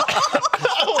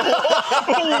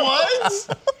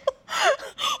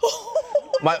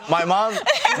 What? My mom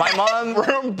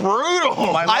Brutal.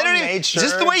 My mom I don't even, made sure.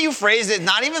 just the way you phrased it,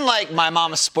 not even like my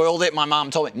mom spoiled it, my mom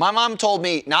told me. My mom told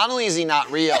me, not only is he not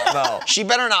real, she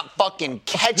better not fucking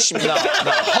catch me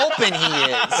hoping he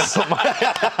is.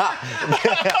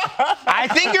 I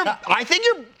think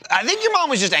you're I think your mom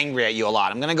was just angry at you a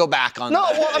lot. I'm gonna go back on. No,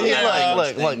 that. well, I mean, Yeah,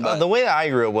 look, but- the way I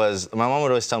grew up was my mom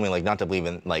would always tell me like not to believe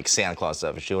in like Santa Claus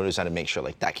stuff. She always had to make sure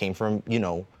like that came from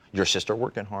your sister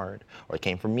working hard, or it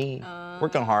came from me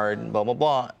working hard, and blah blah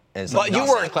blah. And it's like, But no, you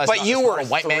were- Santa Claus, but not you this were little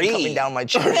white man 3. coming down my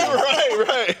chin.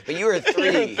 right. But you were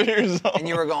 3, 3 years old. and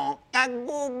you were going.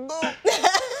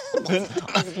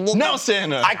 Now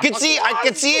Santa. I could see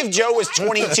if Joe was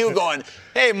 22 going,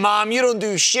 "Hey mom, you don't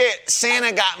do shit.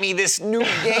 Santa got me this new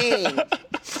game."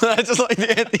 Just like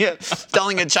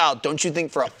telling a child, "Don't you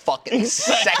think for a fucking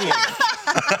second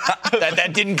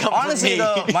that didn't come Honestly, from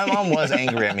me?" though, my mom was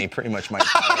angry at me pretty much my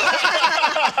entire life.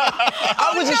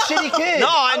 I was a shitty kid. No,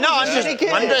 I know.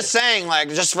 I I'm just saying, like,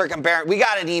 just for comparing, we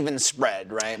got an even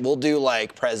spread, right? We'll do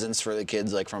like presents for the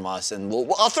kids, like from us, and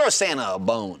I'll throw Santa a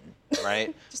bone,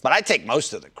 right? But I take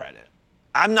most of the credit.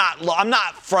 I'm not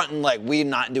fronting like we're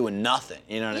not doing nothing.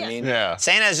 You know what I mean? Yeah.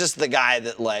 Santa's just the guy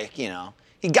that like you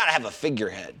got to have a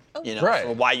figurehead, Right.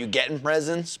 for why you getting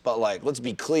presents. But like, let's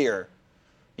be clear.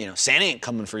 Santa ain't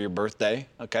coming for your birthday,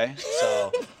 okay?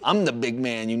 So I'm the big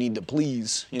man you need to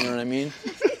please. You know what I mean?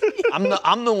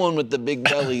 I'm the one with the big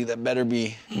belly that better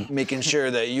be making sure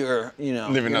that you're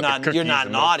Living out the you're cookies not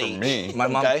and milk naughty. for me. My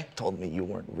mom Okay. told me you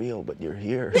weren't real, but you're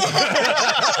here.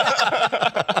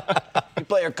 You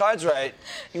play your cards right,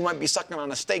 you might be sucking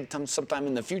on a steak sometime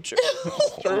in the future.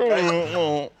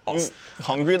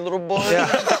 Hungry little boy.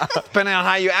 Yeah. Depending on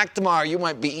how you act tomorrow, you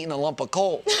might be eating a lump of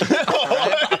coal.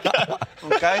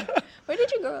 Okay. Where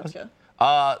did you grow up, Joe?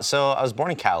 So I was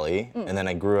born in Cali, and then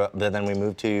I grew up. Then we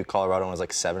moved to Colorado when I was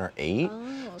like 7 or 8.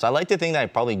 So I like to think that I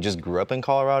probably just grew up in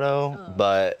Colorado,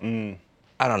 but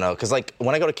I don't know, cause like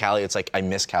when I go to Cali, it's like I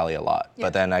miss Cali a lot. Yeah.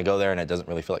 But then I go there and it doesn't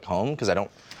really feel like home, cause none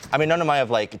of my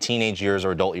like teenage years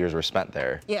or adult years were spent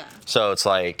there. Yeah. So it's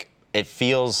like it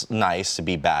feels nice to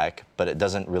be back, but it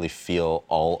doesn't really feel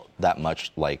all that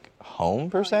much like home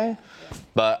per se. Yeah.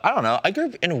 But I don't know. I grew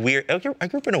up in a weird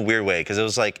way because it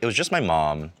was just my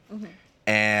mom,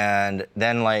 and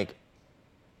then like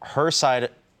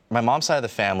my mom's side of the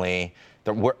family.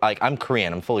 I'm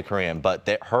Korean. I'm fully Korean, but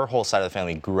her whole side of the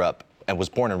family grew up and was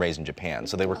born and raised in Japan.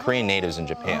 So they were Korean natives in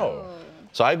Japan.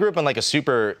 So I grew up in like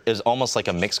is almost like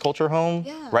a mixed culture home,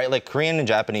 Yeah. right? Like Korean and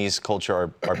Japanese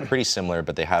culture are pretty similar,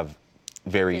 but they have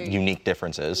very unique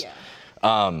differences.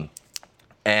 Yeah.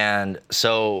 And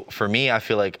so for me, I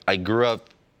feel like I grew up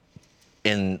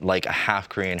in like a half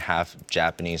Korean, half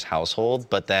Japanese household.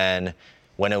 But then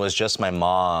when it was just my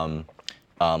mom,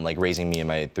 like raising me and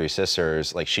my 3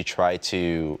 sisters, like she tried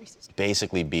to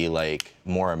basically be like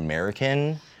more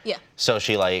American. Yeah. So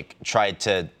she like tried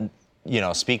to,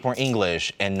 speak more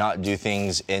English and not do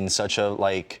things in such a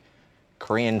like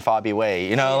Korean fobby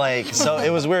way, like, so it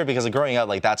was weird because growing up,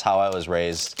 like that's how I was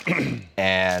raised.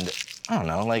 And I don't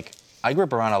know, like I grew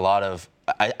up around a lot of,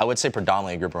 I would say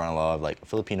predominantly I grew up around a lot of like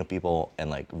Filipino people and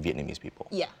like Vietnamese people.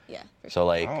 Yeah. Yeah. For sure. So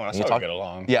like, Oh, that's when you how we get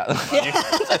along. Yeah,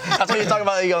 that's what you talk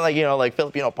about. Like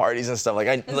Filipino parties and stuff.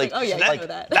 Like oh yeah, I know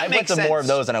that. I went makes to more of sense.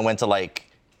 those than I went to like.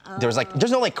 There's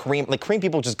no like Korean. Like Korean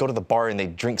people just go to the bar and they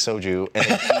drink soju. And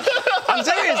I'm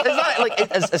serious. It's not like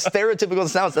as stereotypical as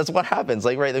it sounds. That's what happens.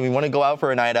 Like right, we want to go out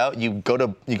for a night out. You go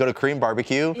to Korean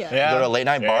barbecue. Yeah. You go to a late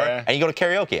night bar Yeah. and you go to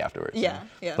karaoke afterwards. Yeah.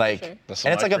 Yeah. Like, For sure. That's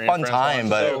and it's what like a my fun Korean time,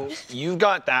 friends but want. So you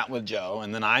got that with Joe,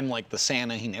 and then I'm like the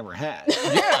Santa he never had.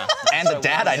 Yeah. and the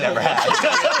dad I never had.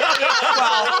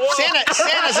 Well,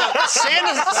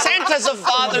 Santa's a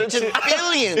father to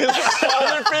billions.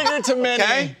 Father figure to many.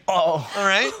 Okay. Oh, All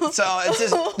right. So it's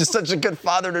just such a good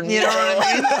father to me. you know what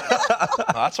I mean?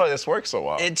 That's why this works so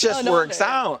well. It just no works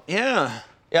wonder. out. Yeah.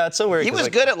 Yeah, it's so weird. He 'cause, was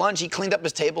like, good at lunch. He cleaned up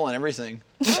his table and everything.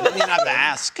 I didn't even have to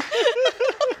ask.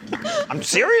 I'm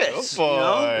serious. Boy. You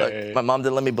know? Look, my mom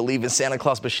didn't let me believe in Santa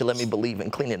Claus, but she let me believe in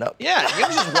cleaning up. Yeah, you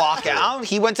can just walk out.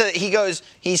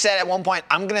 He said at one point,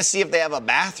 I'm gonna see if they have a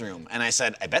bathroom. And I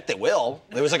said, I bet they will.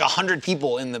 There was like 100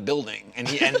 people in the building. And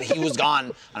he was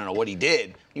gone, I don't know what he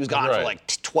did. He was gone for Right.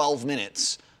 like 12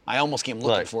 minutes. I almost came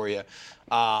looking Look. for you.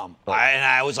 And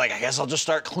I was like, I guess I'll just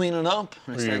start cleaning up.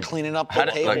 And I started cleaning up the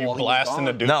table. Like you while he was blasting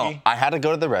the gone. dookie? No, I had to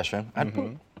go to the restroom. I had to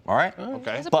poop. All right.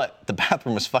 Okay. But the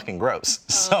bathroom was fucking gross.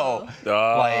 So,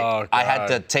 like, I had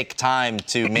to take time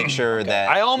to make sure that.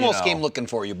 I almost you know- came looking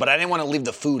for you, but I didn't want to leave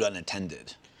the food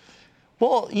unattended.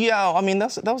 Well, yeah. I mean,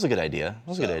 that was a good idea. That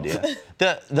was a good idea.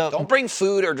 The Don't bring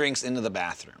food or drinks into the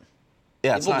bathroom.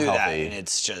 yeah, it's People not do that, healthy. and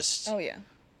it's just Oh yeah.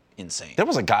 insane. There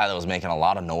was a guy that was making a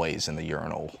lot of noise in the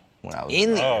urinal when I was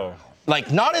In there. Oh.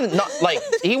 like not like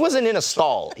he wasn't in a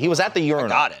stall. He was at the urinal.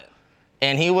 Got it.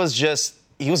 And he was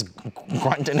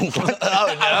grunting and grunting.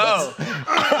 Oh no.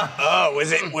 Oh,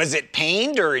 was it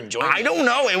pained or enjoyment? I don't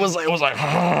know. It was like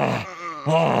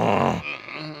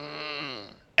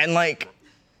And like,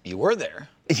 You were there.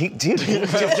 dude,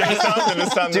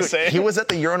 This time to say. he was at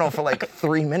the urinal for like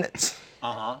 3 minutes. So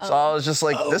I was just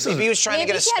like, this Maybe he is was trying Maybe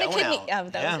to get a he had a stone kidney. out. Oh,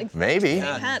 that Yeah. was like, maybe.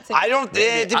 I don't.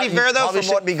 To be fair though, probably from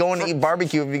shouldn't be going to eat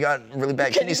barbecue if you got really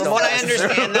bad kidney stones. From what I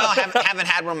understand, no, haven't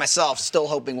had one myself. Still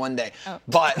hoping one day.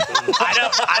 But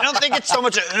I don't think it's so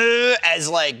much as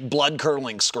like blood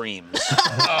curdling screams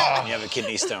when you have a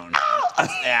kidney stone.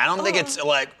 Yeah, I don't think it's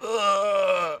like.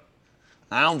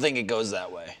 I don't think it goes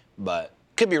that way, but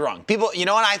could be wrong. People, you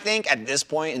know what I think at this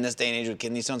point in this day and age with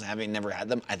kidney stones, having never had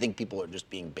them, I think people are just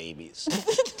being babies.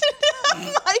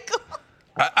 Michael.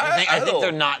 I think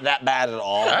they're not that bad at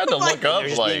all. I had to look up, They're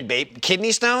just like, being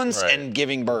kidney stones Right. and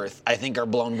giving birth. I think are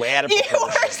blown way out of You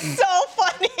proportion. are so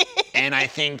funny. And I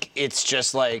think it's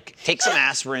just like take some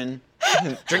aspirin,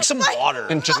 drink some water.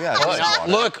 and just Yeah, push. just-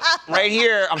 Look, right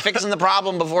here, I'm fixing the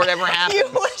problem before it ever happens. You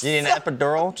were You need an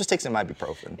epidural? Just take some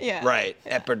ibuprofen. Yeah. Right,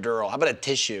 epidural. How about a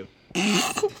tissue?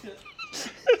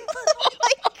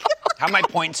 How are my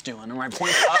points doing? Are my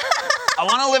points up? I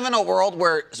want to live in a world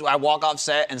where I walk off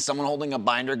set and someone holding a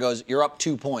binder goes, "You're up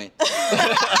 2 points."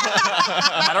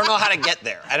 I don't know how to get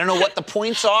there. I don't know what the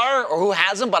points are or who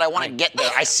has them, but I want to get there.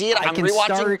 I see it. I I'm can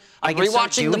rewatching. start- I I'm can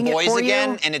start rewatching The doing it Boys for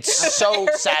again, you. and it's so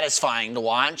satisfying to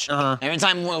watch. Every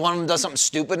time one of them does something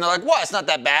stupid, and they're like, "What? It's not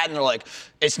that bad." And they're like,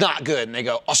 "It's not good." And they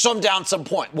go, "Oh, so I'm down some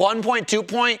point. 1 point, 2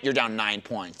 point. You're down 9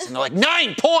 points." And they're like,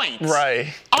 9 points.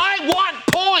 Right. I want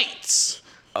points.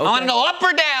 I want to go up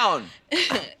or down.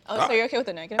 Oh, so you're okay with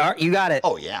the negative? All right, you got it.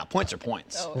 Oh yeah, points are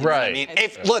points. Oh, You know what I Right. mean,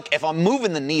 if I'm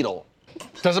moving the needle,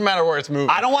 Doesn't matter where it's moving.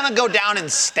 I don't want to go down and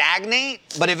stagnate.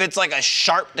 But if it's like a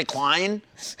sharp decline,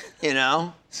 you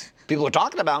know, people are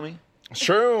talking about me. It's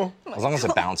true. As long as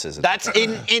it bounces. it's That's okay.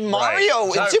 in Mario,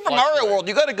 It's in how it Super Mario fluctuates. World.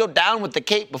 You got to go down with the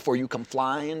cape before you come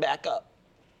flying back up.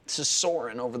 It's just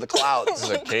soaring over the clouds. Is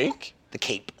it cake? The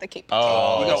cape. The cape.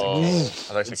 Oh. You go, I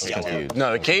thought you said yellow. cape.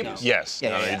 No, the cape? Yes.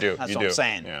 Yeah, no, yeah, you do. That's you what do. I'm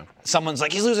saying. Yeah. Someone's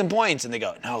like, he's losing points, and they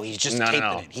go, no, he's just No, no, taping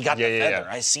no. it. He got Yeah, the yeah, feather.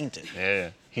 yeah. I seen it. Yeah.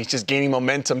 He's just gaining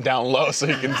momentum down low so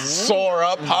he can soar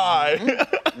up high.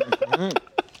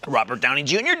 Robert Downey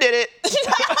Jr. did it.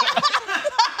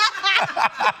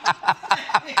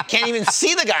 Can't even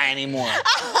see the guy anymore,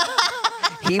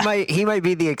 He might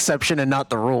be the exception and not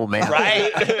the rule, man.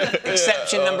 right?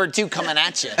 Exception number 2 coming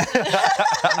at you.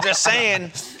 I'm just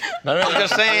saying. I'm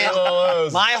just saying.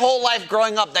 My whole life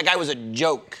growing up, that guy was a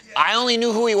joke. I only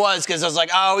knew who he was because I was like,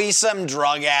 oh, he's some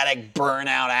drug addict,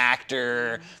 burnout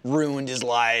actor, ruined his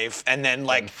life, and then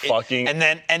like, fucking- and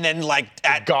then like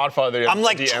at Godfather. I'm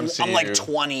like the MCU. I'm like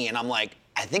 20, and I'm like,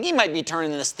 I think he might be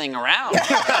turning this thing around.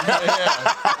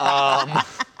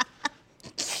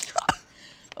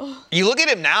 You look at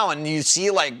him now, and you see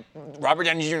like Robert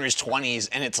Downey Jr. in his 20s,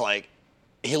 and it's like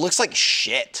he looks like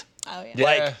shit. Oh, yeah. Yeah.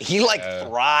 Like he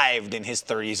thrived in his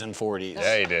 30s and 40s.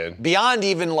 Yeah, he did. Beyond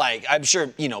even like, I'm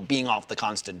sure, you know, being off the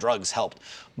constant drugs helped,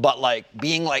 but like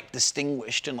being like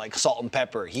distinguished and like salt and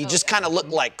pepper, he just kind of looked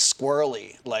like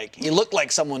squirrely. Like he looked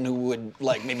like someone who would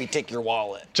like maybe take your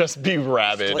wallet. Just be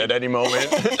rabid at any moment.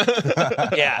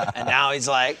 Yeah, and now he's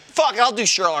like, fuck, I'll do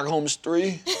Sherlock Holmes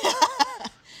 3.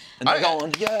 And they're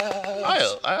going,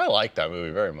 yeah. I like that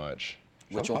movie very much.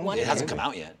 Which one? It hasn't come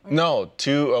out yet. No,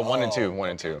 1 and 2. 1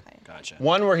 and 2. Gotcha.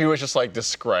 One where he was just like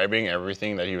describing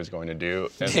everything that he was going to do,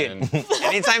 and Dude, then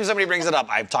anytime somebody brings it up,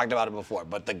 I've talked about it before,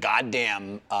 but the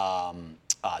goddamn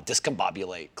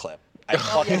discombobulate clip. It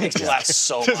fucking makes me laugh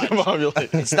so much.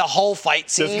 Discombobulate. It's the whole fight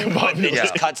scene, but it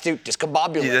just Yeah. cuts to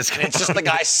discombobulate. Yeah, And it's just the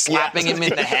guy slapping him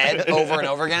in the head over and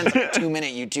over again. It's like a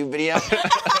 2-minute YouTube video.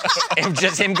 And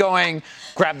just him going,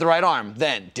 grab the right arm,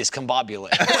 then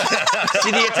discombobulate.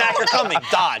 See the attacker coming,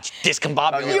 dodge,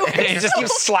 discombobulate. And he just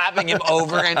keeps slapping him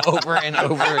over and over and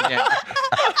over again.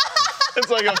 it's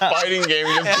like a fighting game.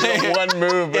 You just do the one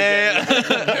move. Again.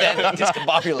 Then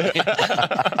discombobulate.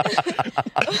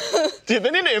 Dude,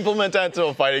 they need to implement that into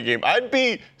a fighting game. I'd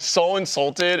be so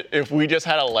insulted if we just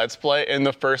had a Let's Play and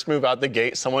the first move out the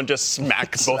gate, someone just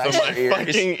smacked both of my your ears.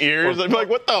 fucking ears. I'd be like,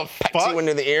 what the fuck? you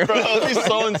into the ear. Bro, it'd be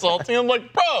so insulting. I'm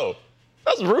like, bro,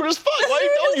 that's rude as fuck. Why you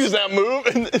don't use that move?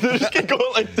 And they just keep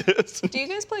going like this. Do you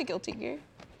guys play Guilty Gear?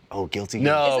 Oh, guilty.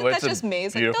 No. Isn't that it's a just me?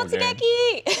 It's like, beautiful game.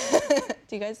 Dotsugeki!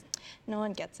 Do you guys? No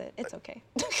one gets it. It's okay.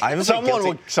 I haven't played Someone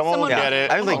will Someone get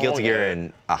it. I haven't played Someone Guilty will get Gear it.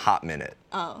 in a hot minute.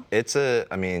 Oh. It's a,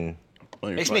 I mean,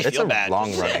 Makes me It's feel a bad. long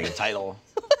just saying running. the title.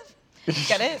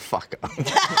 Get it? fuck up.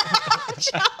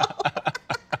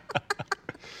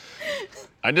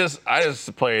 I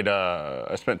just played.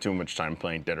 I spent too much time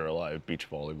playing Dead or Alive beach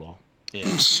volleyball.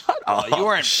 Yeah. Shut up. You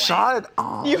weren't Shut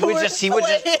up. He would just, he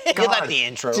let the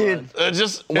intro run.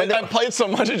 Just when I played so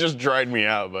much, it just dried me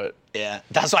out. But Yeah,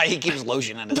 that's why he keeps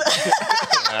lotion in his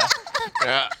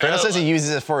Yeah. Fredo says he uses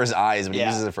it for his eyes, but he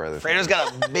uses it for other Fredo's things.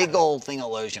 got a big old thing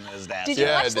of lotion in his desk. Did you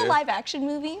Yeah, watch the dude. live action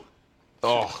movie?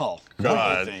 Oh,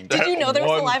 God. Did you know there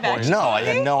was a live action? No, I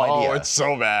had no idea. Oh, it's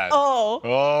so bad. Oh,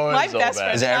 it's my so best bad.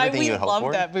 friend Is it and I, everything we you had hoped loved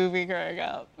for? that movie growing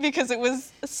up because it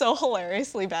was so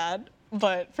hilariously bad.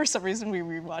 But for some reason, we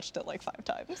rewatched it like 5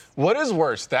 times. What is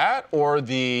worse, that or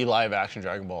the the action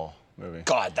Dragon Ball movie?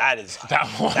 God, that is That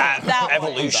one. that One,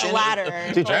 evolution. the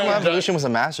latter. Dude, Dragon Ball Evolution was a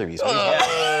masterpiece.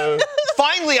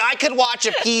 Finally, I could watch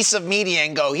a piece of media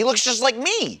and go, he looks just like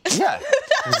me. Yeah,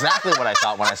 exactly what I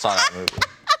thought when I saw that movie.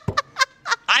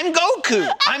 I'm Goku.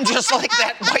 I'm just like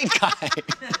that white guy.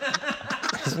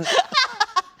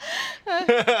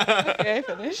 Okay, I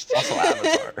finished. Also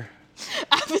Avatar.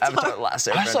 Avatar: The Last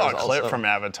Airbender. I saw a was clip also- from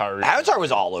Avatar. recently. Avatar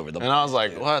was all over the And I was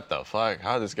like, what the fuck?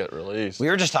 How did this get released? We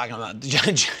were just talking about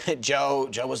Joe.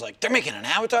 Joe was like, they're making an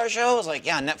Avatar show. I was like,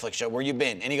 yeah, Netflix show. Where you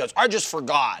been? And he goes, I just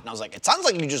forgot. And I was like, it sounds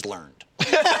like you just learned.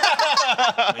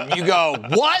 And you go,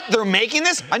 what? They're making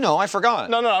this? I know, I forgot.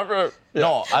 No, I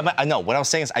No, I know. What I was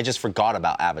saying is I just forgot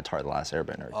about Avatar: The Last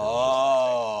Airbender.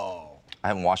 Oh, I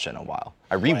haven't watched it in a while.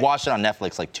 I rewatched it on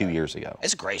Netflix like 2 years ago,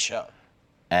 it's a great show.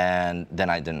 and then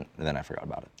I didn't. Then I forgot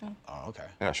about it. Oh, okay.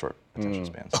 I got short attention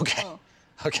spans. Okay.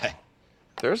 Okay.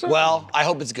 There's a, Well, I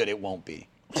hope it's good. It won't be.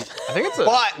 I think it's a.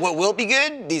 But what will be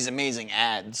good? These amazing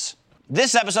ads.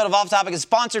 This episode of Off Topic is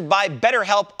sponsored by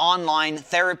BetterHelp Online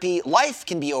Therapy. Life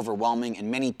can be overwhelming,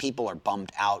 and many people are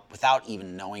bummed out without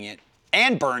even knowing it.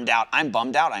 And burned out. I'm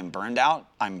bummed out. I'm burned out.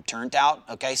 I'm turned out.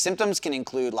 Okay. Symptoms can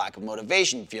include lack of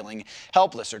motivation, feeling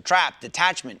helpless or trapped,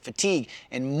 detachment, fatigue,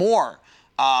 and more.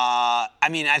 I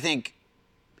think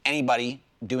anybody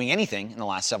doing anything in the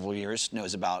last several years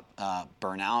knows about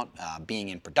burnout, being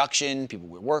in production, people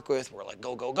we work with, we're like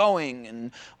going,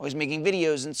 and always making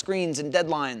videos and screens and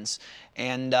deadlines.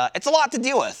 And it's a lot to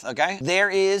deal with, okay? There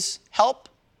is help,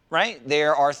 right?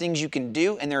 There are things you can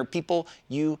do, and there are people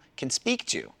you can speak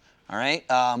to, all right?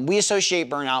 We associate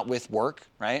burnout with work,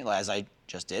 right, as I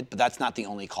just did, but that's not the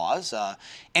only cause.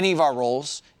 Any of our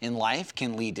roles in life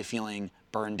can lead to feeling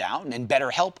burned out, and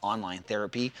BetterHelp Online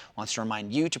Therapy wants to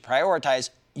remind you to prioritize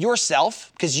yourself,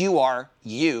 because you are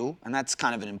you, and that's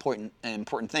kind of an important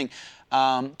thing.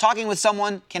 Talking with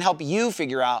someone can help you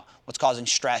figure out what's causing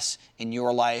stress in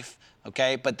your life,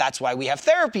 okay? But that's why we have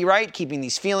therapy, right? Keeping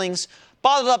these feelings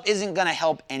bottled up isn't gonna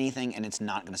help anything, and it's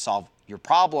not gonna solve your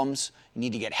problems. You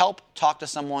need to get help, talk to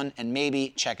someone, and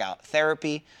maybe check out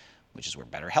therapy, which is where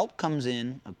BetterHelp comes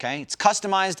in, okay? It's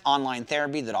customized online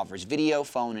therapy that offers video,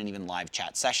 phone, and even live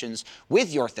chat sessions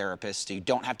with your therapist, so you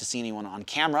don't have to see anyone on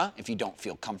camera if you don't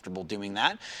feel comfortable doing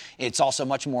that. It's also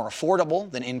much more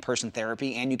affordable than in-person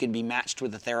therapy, and you can be matched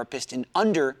with a therapist in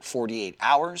under 48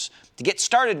 hours. To get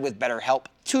started with BetterHelp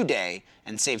today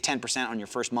and save 10% on your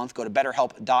first month, go to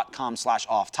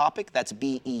betterhelp.com/offtopic. That's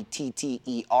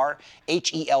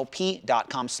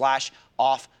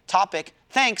BetterHelp.com/offtopic.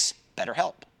 Thanks,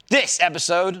 BetterHelp. This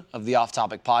episode of the Off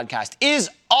Topic Podcast is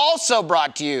also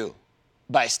brought to you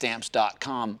by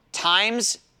Stamps.com.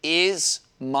 Times is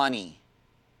money,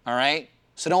 all right?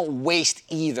 So don't waste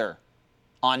either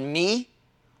on me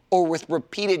or with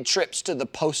repeated trips to the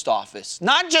post office.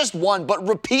 Not just one, but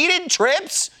repeated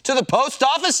trips to the post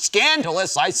office?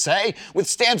 Scandalous, I say. With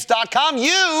Stamps.com,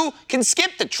 you can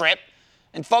skip the trip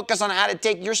and focus on how to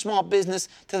take your small business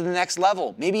to the next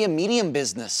level. Maybe a medium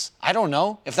business. I don't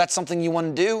know if that's something you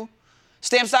want to do.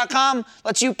 Stamps.com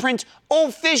lets you print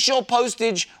official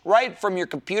postage right from your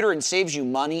computer and saves you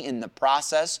money in the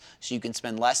process, so you can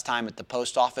spend less time at the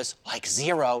post office, like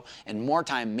zero, and more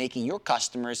time making your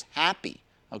customers happy,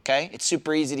 okay? It's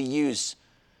super easy to use.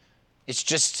 It's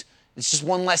just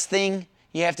one less thing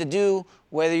you have to do,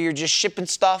 whether you're just shipping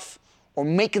stuff or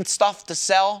making stuff to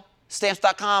sell.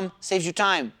 Stamps.com saves you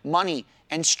time, money,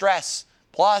 and stress.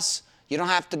 Plus, you don't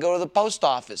have to go to the post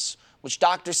office, which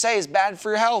doctors say is bad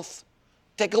for your health.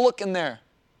 Take a look in there.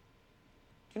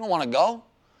 You don't want to go.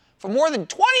 For more than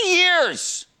 20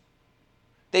 years,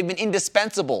 they've been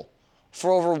indispensable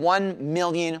for over 1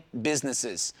 million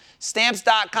businesses.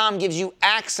 Stamps.com gives you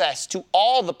access to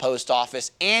all the post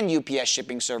office and UPS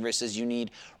shipping services you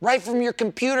need right from your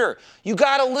computer. You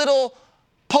got a little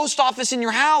post office in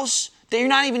your house that you're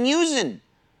not even using.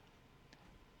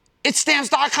 It's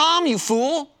Stamps.com, you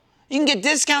fool. You can get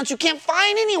discounts you can't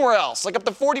find anywhere else, like up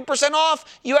to 40% off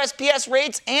USPS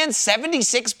rates and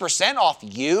 76% off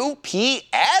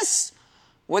UPS.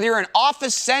 Whether you're an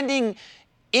office sending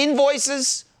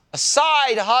invoices, a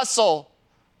side hustle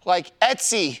like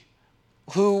Etsy,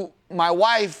 who my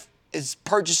wife is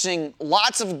purchasing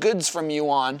lots of goods from you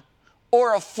on,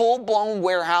 or a full-blown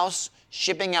warehouse,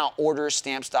 Shipping out orders,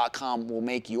 Stamps.com will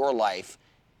make your life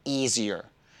easier.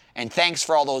 And thanks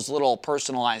for all those little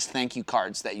personalized thank you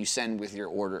cards that you send with your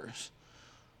orders.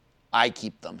 I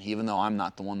keep them, even though I'm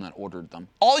not the one that ordered them.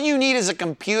 All you need is a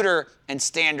computer and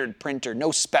standard printer.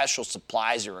 No special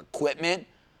supplies or equipment.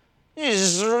 You're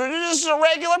just a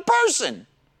regular person.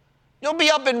 You'll be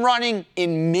up and running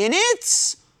in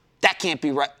minutes? That can't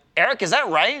be right. Eric, is that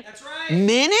right? That's right.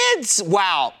 Minutes?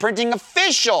 Wow. Printing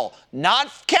official, not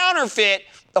counterfeit,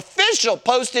 official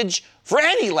postage for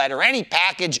any letter, any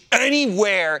package,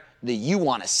 anywhere that you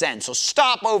want to send. So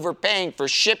stop overpaying for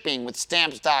shipping with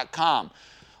Stamps.com.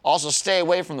 Also, stay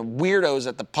away from the weirdos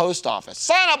at the post office.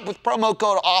 Sign up with promo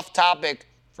code OFFTOPIC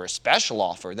for a special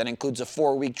offer that includes a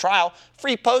 4-week trial,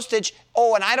 free postage.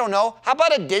 Oh, and I don't know, how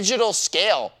about a digital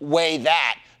scale? Weigh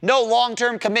that. No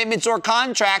long-term commitments or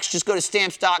contracts. Just go to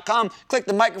Stamps.com, click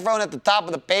the microphone at the top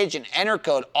of the page, and enter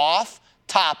code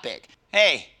OFFTOPIC.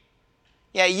 Hey,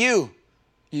 yeah, you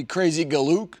crazy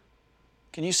galook.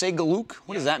 Can you say galook?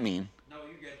 What does that mean? No,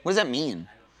 you're good. What does that mean?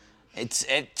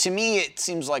 To me, it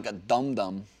seems like a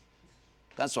dum-dum.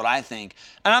 That's what I think.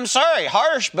 And I'm sorry,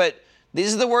 harsh, but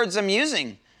these are the words I'm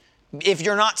using. If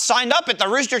you're not signed up at the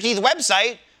Rooster Teeth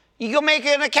website, you go make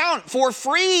an account for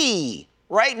free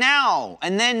right now.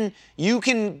 And then you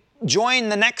can join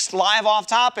the next live off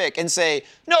topic and say,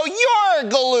 no, you're a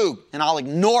galook. And I'll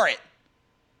ignore it.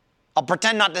 I'll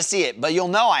pretend not to see it, but you'll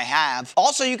know I have.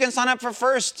 Also, you can sign up for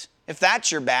First if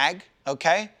that's your bag,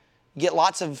 okay? You get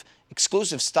lots of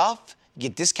exclusive stuff. You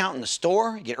get discount in the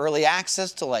store. You get early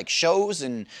access to like shows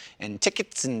and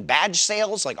tickets and badge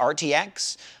sales like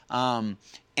RTX.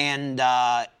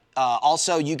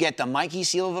 Also, you get the Mikey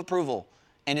seal of approval.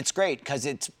 And it's great because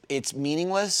it's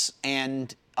meaningless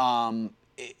and I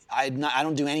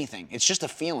don't do anything. It's just a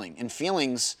feeling. And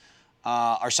feelings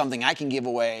are something I can give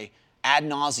away ad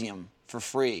nauseum for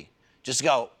free. Just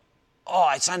go, oh,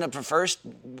 I signed up for First.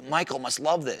 Michael must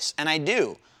love this. And I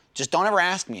do. Just don't ever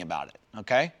ask me about it,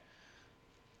 okay?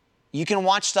 You can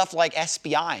watch stuff like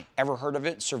SBI. Ever heard of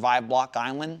it? Survive Block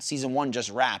Island. Season 1 just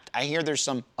wrapped. I hear there's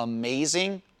some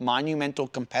amazing, monumental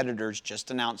competitors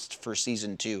just announced for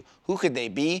Season 2. Who could they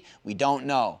be? We don't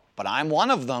know, but I'm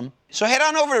one of them. So head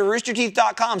on over to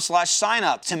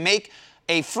roosterteeth.com/signup to make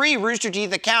a free Rooster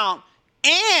Teeth account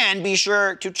and be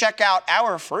sure to check out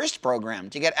our First program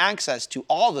to get access to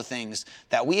all the things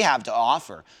that we have to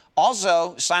offer.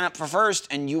 Also, sign up for First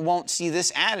and you won't see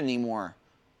this ad anymore.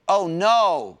 Oh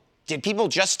no, did people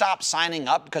just stop signing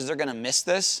up because they're gonna miss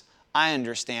this? I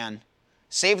understand.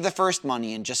 Save the First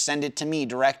money and just send it to me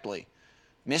directly.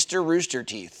 Mr. Rooster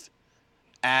Teeth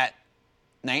at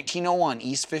 1901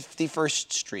 East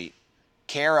 51st Street,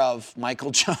 care of Michael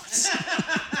Jones.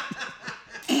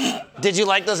 Did you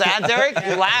like those ads, Eric?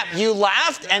 You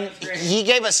laughed, and he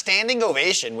gave a standing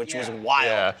ovation, which was wild.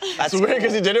 Yeah. That's It's weird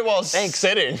because cool. he did it while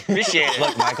sitting. Appreciate it.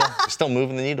 Look, Michael, you're still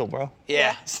moving the needle, bro.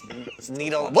 Yeah.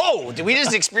 Needle. Whoa, did we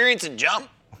just experience a jump?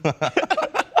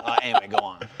 Anyway, go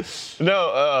on.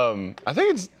 No, I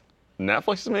think it's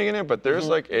Netflix is making it, but there's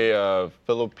like a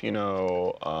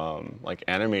Filipino like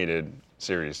animated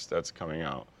series that's coming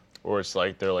out, where it's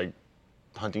like they're like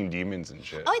hunting demons and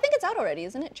shit. Oh, I think it's out already,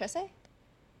 isn't it, Chese?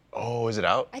 Oh, is it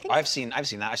out? I think I've seen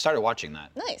that. I started watching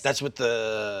that. Nice. That's with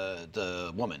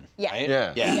the woman, Yeah. right?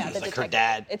 Yeah. Yeah, It's the like her detective.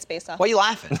 dad. It's based off. Why are you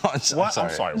laughing? I'm sorry. I'm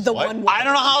sorry. The what? one. I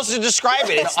don't know how else to describe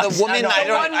it. It's the woman.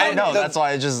 I know. That's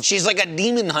why I just. She's like a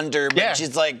demon hunter, but Yeah.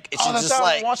 she's like, she's that's just how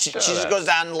I like, watched she that. just goes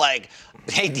down and like,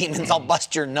 hey demons, I'll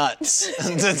bust your nuts.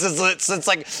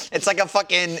 it's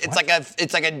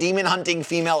like a demon hunting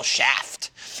female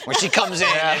Shaft, where she comes in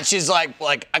and she's like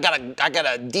I got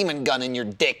a demon gun in your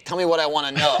dick. Tell me what I want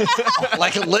to know.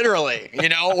 Like literally, you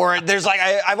know. Or there's like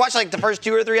I watched like the first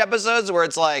 2 or 3 episodes where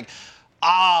it's like,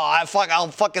 I'll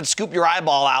fucking scoop your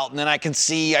eyeball out, and then I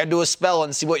do a spell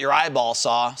and see what your eyeball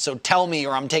saw. So tell me,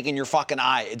 or I'm taking your fucking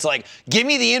eye. It's like, give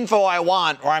me the info I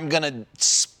want, or I'm gonna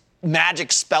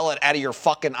magic spell it out of your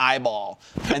fucking eyeball.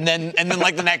 And then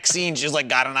like the next scene, she's like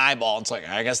got an eyeball. It's like,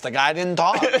 I guess the guy didn't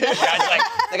talk.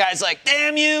 The guy's like,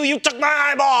 damn you took my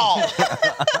eyeball.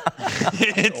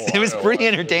 It was pretty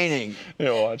entertaining.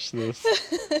 Yeah, watch this.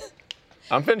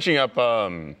 I'm finishing up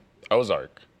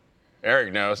Ozark.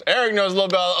 Eric knows a little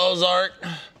about Ozark.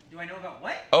 Do I know about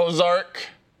what? Ozark.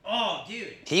 Oh, dude.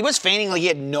 He was feigning like he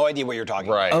had no idea what you were talking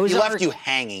Right. about. He Ozark- left you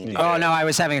hanging. Oh, no, I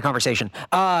was having a conversation.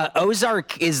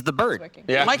 Ozark is the bird.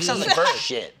 Yeah. Mike sounds like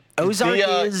shit. Ozark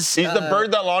is. He's the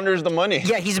bird that launders the money.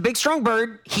 Yeah, he's a big, strong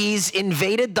bird. He's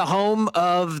invaded the home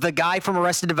of the guy from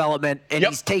Arrested Development, and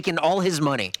he's taken all his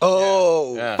money.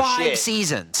 Oh, Yeah. 5 shit.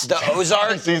 seasons. The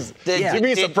Ozark. Yeah. You'd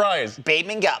be surprised.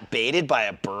 Bateman got baited by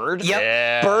a bird. Yep.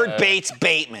 Yeah. Bird baits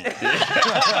Bateman.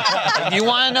 If you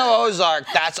want to know Ozark,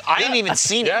 I ain't even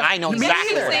seen it. Yeah. I know Me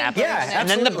exactly neither. what happened. Yeah, and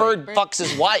then the bird fucks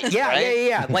his wife. Yeah, right?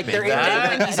 yeah. Like they're in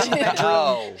That- he's in the bedroom.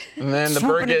 Oh. And then the Swooping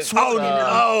bird and gets. swooping.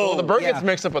 Well, the bird Yeah. gets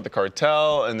mixed up with the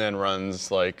cartel and then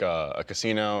runs like a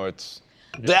casino. It's.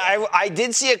 I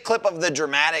did see a clip of the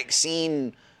dramatic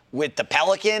scene with the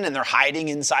pelican, and they're hiding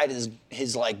inside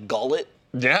his like gullet.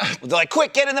 Yeah. They're like,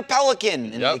 quick, get in the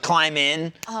pelican. And Yep. they climb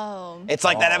in. Oh. It's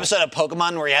like that episode of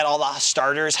Pokemon where he had all the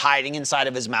starters hiding inside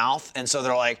of his mouth. And so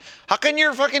they're like, how can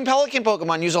your fucking pelican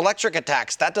Pokemon use electric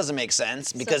attacks? That doesn't make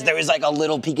sense. Because there was like a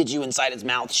little Pikachu inside his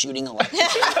mouth shooting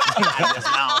electricity out of his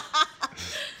mouth.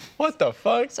 What the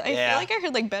fuck? So I Yeah. feel like I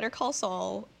heard like Better Call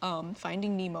Saul,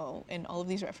 Finding Nemo, and all of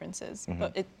these references,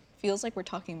 but it feels like we're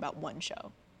talking about one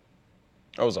show,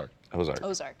 Ozark.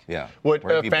 Ozark. Yeah. What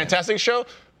Where a have you been? fantastic show.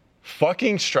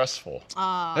 Fucking stressful.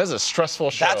 That's a stressful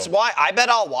show. That's why I bet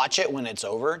I'll watch it when it's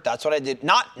over. That's what I did.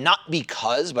 Not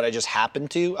because, but I just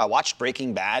happened to. I watched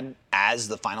Breaking Bad as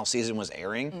the final season was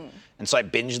airing. And so I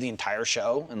binged the entire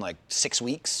show in like 6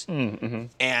 weeks.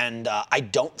 And I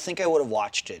don't think I would have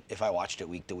watched it if I watched it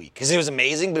week to week. Because it was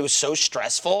amazing, but it was so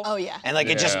stressful. Oh, yeah. And like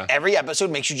it just, Yeah. every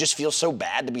episode makes you just feel so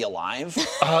bad to be alive.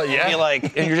 Yeah. Be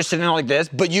like, and you're just sitting there like this,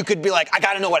 but you could be like, I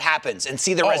gotta know what happens and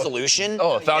see the resolution.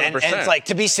 oh, 1000%. And it's like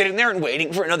to be sitting there and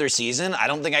waiting for another season, I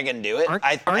don't think I can do it.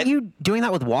 Aren't you doing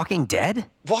that with Walking Dead?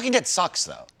 Walking Dead sucks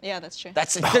though. Yeah, that's true.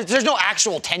 There's no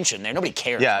actual tension there. Nobody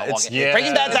cares Yeah, about it's Walking Dead.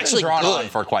 Breaking Bad's it's been actually drawn on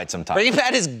good. for quite some time. Breaking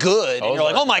Bad is good, and you're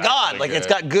like, oh my god, actually like it's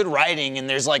good. got good writing and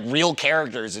there's like real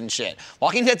characters and shit.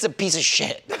 Walking Dead's a piece of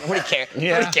shit. Nobody cares.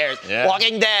 Yeah. Nobody cares. Yeah.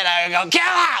 Walking Dead, I go kill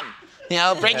him. You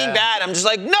know, Breaking Bad, I'm just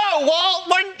like, no,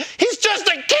 Walt, he's just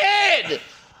a kid.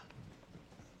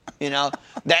 You know,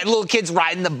 that little kid's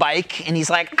riding the bike and he's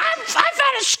like, I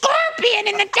found a scorpion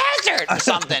in the desert or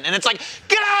something. And it's like,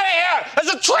 get out of here.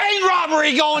 There's a train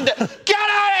robbery going to, get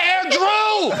out of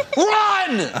here, Drew,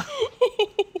 run.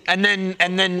 And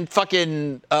then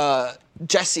fucking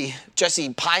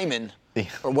Jesse Pineman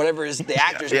or whatever is the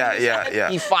actor's name is.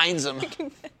 yeah. He finds him.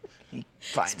 He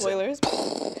finds him. Spoilers.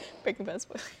 Breaking Bad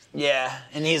spoilers. Yeah,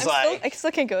 and he's I still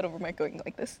can't go it over my going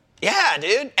like this. yeah,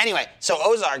 dude. Anyway, so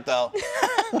Ozark though,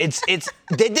 they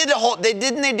did all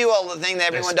the thing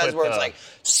that everyone does split where it's the- like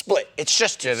split. It's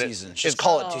just two seasons. Just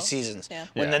call it 2 seasons. Yeah.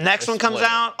 When Yeah, the next they one comes split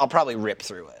it. out, I'll probably rip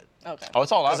through it. Okay. Oh,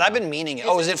 it's all out. Because I've been meaning it.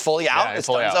 Oh, is it fully out? Yeah, it's It's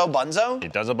fully Dunzo, out. Bunzo?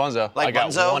 It does a bunzo. Like I got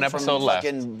Bunzo one episode from left.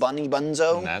 fucking Bunny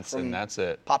Bunzo? And that's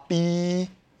it. Poppy.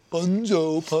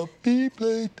 Bunzo, Puppy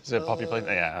Playtime. Is it Puppy Play?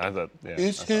 Yeah,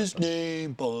 Is his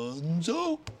name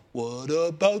Bunzo? What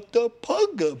about the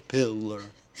Pugapillar?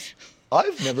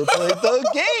 I've never played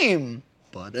the game,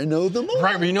 but I know them all.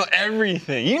 Right, but you know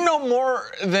everything. You know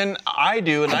more than I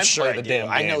do, and I'm I sure play I the do. damn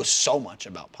game. I know so much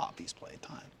about Poppy's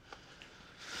playtime.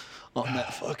 On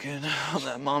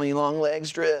that mommy long legs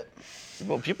drip.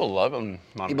 People love them.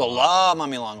 People love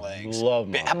mommy long legs. Love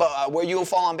mommy. How about where you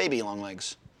fall on baby long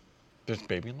legs? There's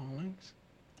baby long legs?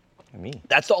 Me.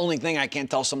 That's the only thing I can't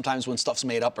tell sometimes when stuff's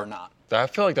made up or not. I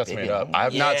feel like that's made up. I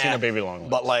have not seen a baby long leg.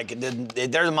 But like,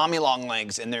 there's mommy long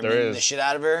legs, and they're There making is. the shit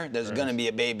out of her. There's gonna be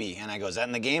a baby, and I go, is that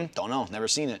in the game? Don't know, never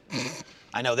seen it.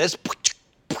 I know this.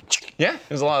 Yeah,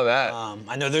 there's a lot of that.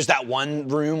 I know there's that one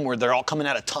room where they're all coming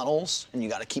out of tunnels, and you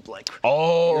got to keep like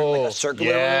oh, like a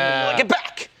circular room. And yeah. you're like, get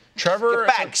back, Trevor.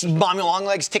 get back. Mommy long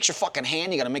legs takes your fucking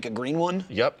hand. You got to make a green one.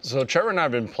 Yep. So Trevor and I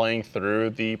have been playing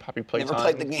through the Poppy Playtime. Never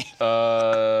played the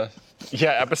game.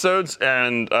 Yeah, episodes,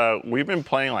 and we've been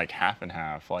playing like half and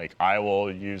half. Like I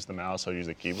will use the mouse, I'll use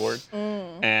the keyboard,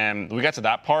 and we got to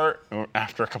that part. And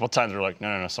after a couple times, we're like,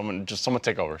 no, someone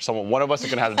take over. One of us is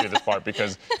gonna have to do this part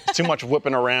because it's too much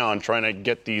whipping around trying to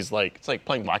get these like it's like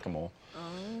playing whack-a-mole.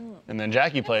 And then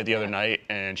Jackie played the other night,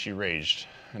 and she raged,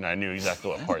 and I knew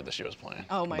exactly what part that she was playing.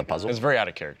 Oh my The god. puzzle. It's very out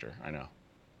of character. I know.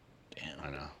 Damn.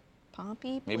 I know.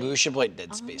 Poppy. Maybe we should play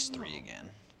Dead Space 3 again.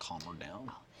 Calm her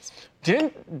down.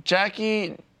 Didn't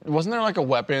Jackie? Wasn't there like a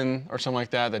weapon or something like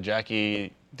that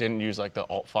Jackie didn't use like the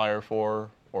alt fire for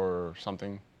or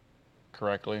something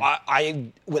correctly?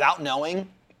 I without knowing,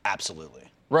 absolutely.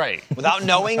 Right. Without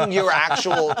knowing your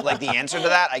actual, like the answer to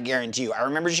that, I guarantee you. I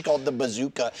remember she called the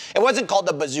bazooka. It wasn't called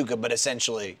the bazooka, but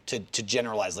essentially, to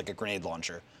generalize like a grenade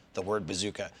launcher, the word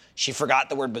bazooka. She forgot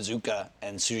the word bazooka,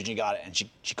 and Suji got it, and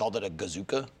she called it a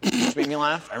gazooka, which made me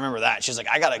laugh. I remember that. She's like,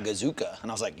 I got a gazooka.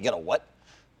 And I was like, you got a what?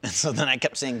 And so then I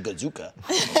kept saying gazooka.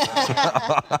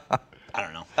 I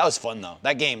don't know. That was fun though.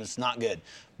 That game is not good,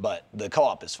 but the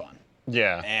co-op is fun.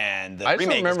 Yeah. And the I just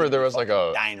remake is remember gonna there be was like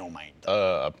fucking dynamite.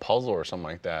 a puzzle or something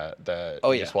like that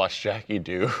Oh, you yeah. just watched Jackie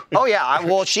do. Oh yeah,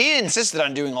 well she insisted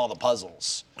on doing all the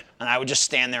puzzles, and I would just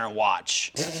stand there and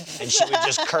watch, and she would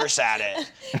just curse at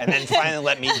it, and then finally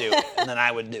let me do it, and then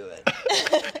I would do it.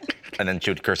 And then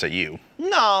she would curse at you.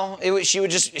 No, she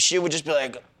would just be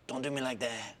like, "Don't do me like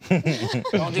that.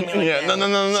 Don't do me like Yeah, that."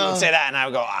 no. She would say that, and I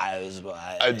would go, I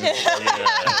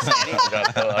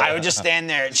would just stand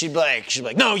there, and she'd be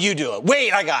like, "No, you do it.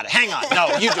 Wait, I got it. Hang on. No,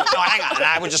 you do it. No, hang on." And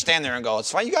I would just stand there and go,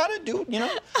 "It's fine. You got it, dude. You know.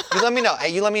 You let me know. Hey,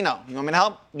 you let me know. You want me to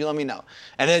help? You let me know."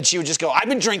 And then she would just go, "I've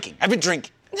been drinking. I've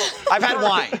had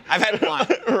wine. I've had wine.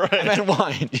 Right. I've had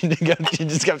wine." She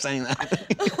just kept saying that.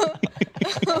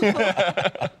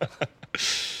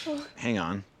 Hang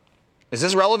on. Is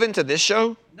this relevant to this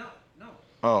show? No.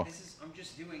 Oh. I'm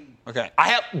just doing. Okay.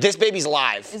 This baby's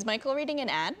live. Is Michael reading an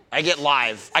ad? I get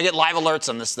live alerts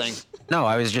on this thing. No,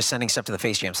 I was just sending stuff to the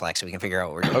Face Jam Slack so we can figure out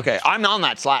what we're doing. Okay, I'm on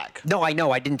that Slack. No, I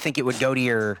know. I didn't think it would go to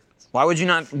your. Why would you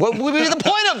not? What would be the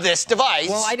point of this device?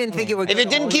 Well, I didn't think it would. If go it to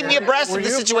didn't all keep me your- abreast of the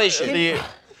situation.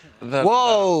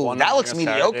 Whoa, Whoa, that looks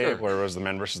mediocre. Where it was the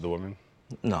men versus the women?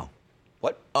 No.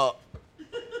 What?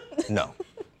 No.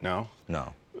 No.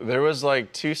 No. There was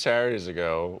like 2 Saturdays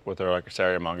ago with our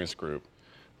Saturday Among Us group.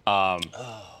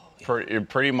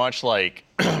 Pretty much like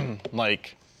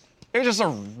like it was just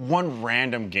one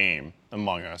random game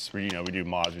Among Us. We do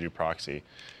mods, we do proxy,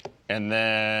 and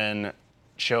then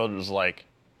Chilled was like,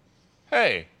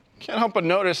 "Hey, can't help but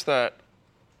notice that,"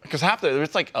 because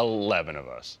there's like 11 of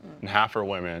us, and half are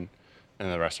women,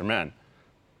 and the rest are men,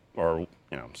 or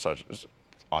such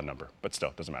odd number, but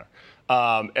still doesn't matter.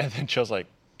 And then Chill's like,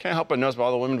 "Can't help but notice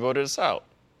all the women voted us out,"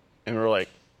 and we're like,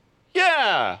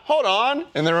 "Yeah, hold on."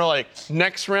 And then we're like,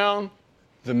 "Next round,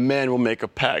 the men will make a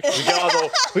pact.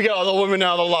 We got all the women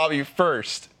out of the lobby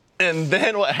first." And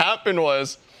then what happened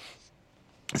was,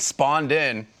 spawned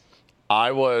in,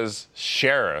 I was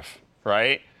sheriff,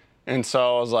 right? And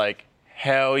so I was like,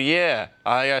 "Hell yeah,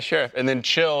 I got sheriff." And then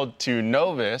Chilled to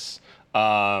Novus,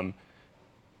 I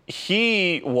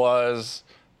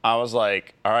was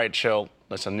like, "All right, Chill,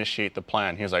 let's initiate the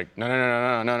plan." He was like,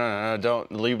 no,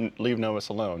 don't leave Novus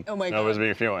alone. Oh my God. Novus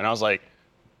being female. And I was like,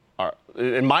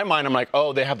 in my mind, I'm like,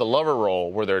 oh, they have the lover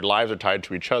role where their lives are tied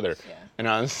to each other. Yeah.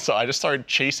 And so I just started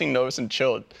chasing Novus and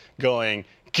Chilled, going,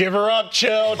 "Give her up,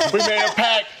 Chilled. We made a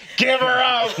pact. Give her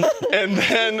up." And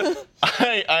then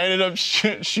I ended up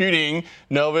shooting.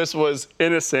 Novus was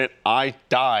innocent. I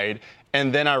died.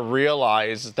 And then I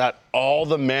realized that all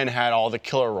the men had all the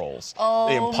killer roles. Oh,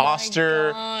 the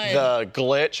imposter, my the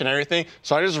glitch, and everything.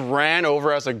 So I just ran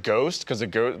over as a ghost, because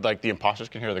the imposters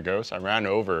can hear the ghost. I ran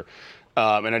over,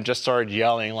 and I just started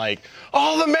yelling like,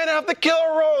 "All the men have the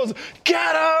killer roles!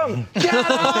 Get them! Get them!"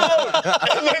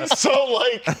 And then so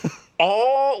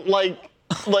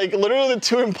literally the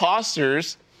 2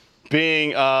 imposters,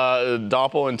 being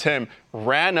Doppel and Tim,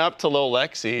 ran up to Lil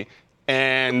Lexi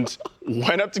and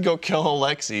went up to go kill Lil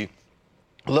Lexi.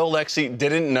 Lil Lexi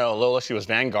didn't know. Lil Lexi was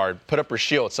Vanguard, put up her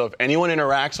shield. So if anyone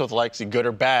interacts with Lexi, good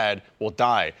or bad, will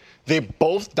die. They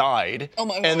both died. Oh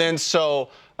my God. And then so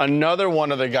another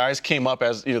one of the guys came up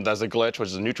as a glitch, which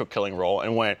is a neutral killing role,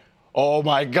 and went, "Oh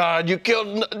my God, you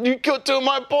killed 2 of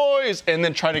my boys," and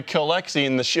then tried to kill Lexi,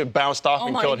 and the shit bounced off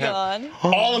and killed him. God.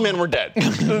 All the men were dead.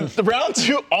 The round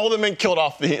 2, all the men killed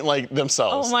off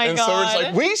themselves. Oh my and so we're just God.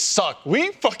 like, we suck.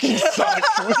 We fucking suck.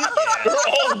 We're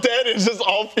all dead. It's just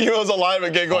all females alive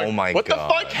again going, Oh my what God.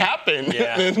 the fuck happened?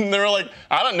 Yeah. And they were like,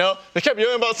 I don't know. They kept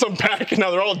yelling about some pack, and now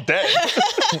they're all dead.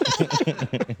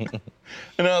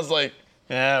 And I was like,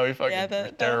 yeah, we fucking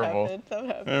we're terrible.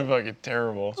 We're fucking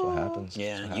terrible. That's what happens.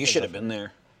 Yeah, you should have been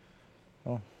there.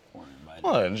 Well,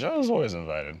 Joe's always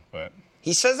invited, but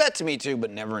He says that to me too,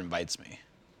 but never invites me.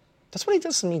 That's what he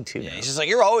does to me too. Yeah, he's just like,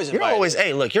 "You're always You're invited." always,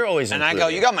 hey, look, you're always And I go,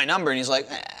 "You got my number," and he's like,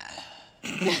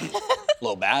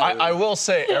 "Low battery." I will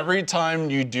say, every time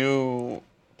you do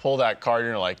pull that card and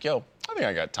you're like, yo, I think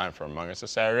I got time for Among Us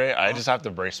this Saturday, I just have to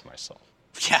brace myself.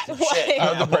 Yeah, no shit. I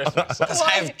have to brace myself. Because I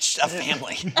have a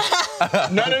family.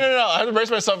 No. I have to brace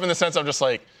myself in the sense I'm just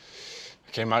like,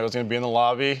 okay, Michael's gonna be in the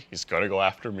lobby. He's gonna go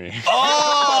after me.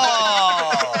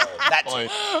 Oh, that's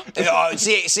Like,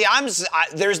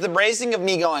 there's the bracing of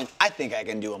me going, I think I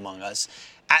can do Among Us.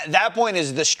 At that point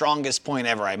is the strongest point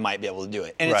ever I might be able to do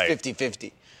it. And Right. it's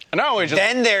 50-50. and not only just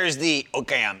Then there's the,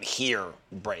 okay, I'm here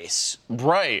brace.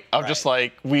 right. I'm just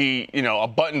like, a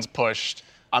button's pushed.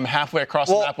 I'm halfway across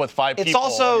the Well, map with 5 it's people.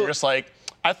 also- and you're just like,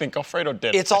 I think Alfredo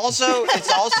did it. It's also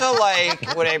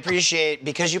like what I appreciate,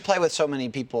 because you play with so many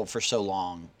people for so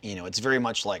long, it's very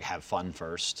much like have fun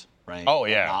first. right? Oh,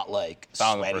 yeah. Not like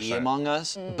 1000%. sweaty Among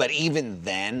Us. But even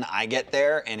then, I get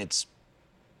there and it's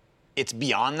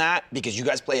beyond that because you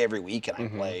guys play every week and I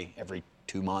play every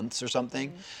 2 months or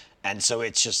something. And so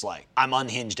it's just like I'm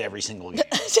unhinged every single game.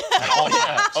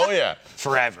 Oh yeah.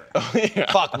 Forever.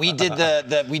 Fuck, we did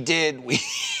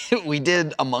we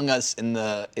did Among Us in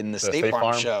the State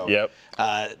Farm show. Yep.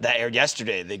 That aired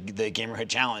yesterday, the Gamerhood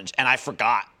Challenge, and I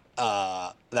forgot.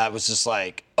 That was just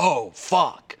like, oh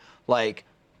fuck, like,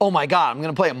 oh my god, I'm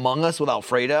gonna play Among Us with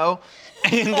Alfredo,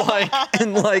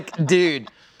 and like, dude,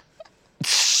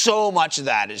 so much of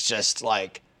that is just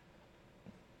like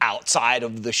outside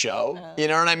of the show. You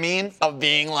know what I mean? Of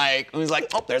being like, it was like,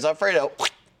 oh, there's Alfredo.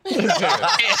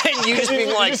 And you just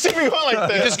being like, you see me going like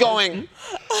this. you're just going,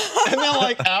 And then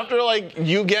like after like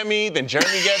you get me, then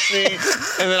Jeremy gets me,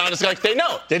 and then I'm just like, they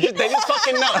know. They just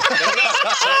fucking know.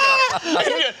 They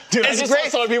know. Dude, It's I just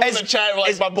great. saw some people in the chat were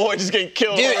like, my boy just getting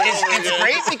killed. dude, over and over it's again.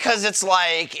 great because it's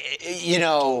like, you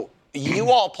know,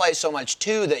 you all play so much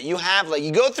too that you have like,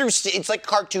 you go through, it's like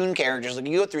cartoon characters, like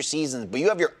you go through seasons, but you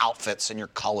have your outfits and your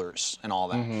colors and all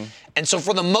that. And so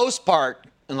for the most part,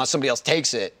 unless somebody else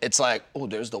takes it, it's like, oh,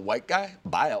 there's the white guy.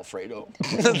 Bye, Alfredo.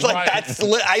 It's like,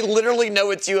 Right. I literally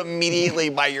know it's you immediately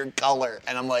by your color.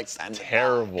 And I'm like, stand down.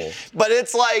 Terrible. But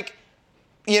it's like,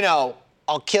 you know,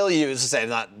 I'll kill you, to say,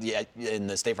 not yet in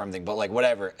the State Farm thing, but like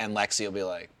whatever. And Lexi will be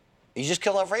like, you just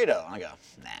killed Alfredo. And I go,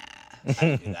 nah, I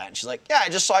didn't do that. And she's like, yeah, I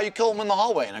just saw you kill him in the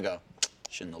hallway. And I go,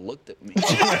 shouldn't have looked at me.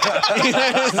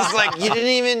 It's like, you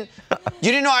didn't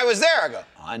know I was there. I go,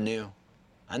 oh, I knew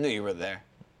you were there.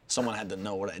 Someone had to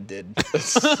know what I did.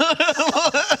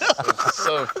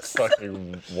 So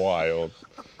fucking wild.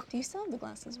 Do you still have the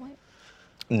glasses white?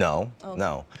 No,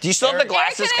 no. Do you still have the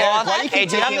glasses cloth? why do you Hey, keep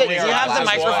do you have taking the glasses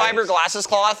microfiber glasses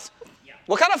cloth?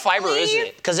 What kind of fiber is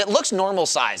it? Because it looks normal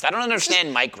sized. I don't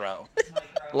understand micro.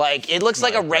 Like, it looks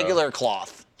like a regular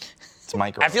cloth. It's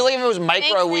micro. I feel like if it was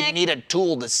micro, Thanks, we'd Nick. need a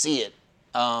tool to see it.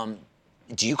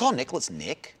 Do you call Nicholas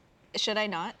Nick? Should I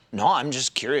not? No, I'm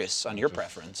just curious on your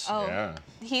preference. Oh, Yeah.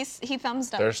 he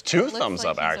thumbs up. There's two Looks thumbs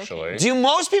like up he's okay. actually. Do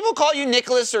most people call you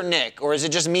Nicholas or Nick, or is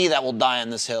it just me that will die on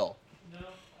this hill?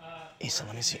 Issa,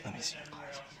 let me see.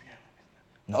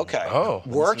 Okay. Oh.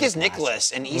 Work is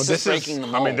Nicholas, and Issa's this is- breaking the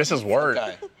mold. I mean, this is work.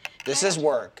 Okay. This is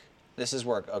work. This is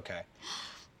work. Okay.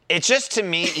 It's just to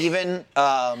me, even. Look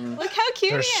how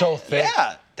cute They're he so is. thick.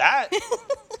 Yeah, that.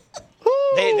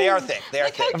 they are thick. They are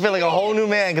thick. I feel like a whole new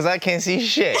man because I can't see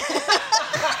shit.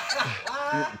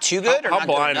 Too good or How not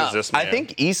good blind is enough? this man? I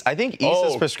think Issa's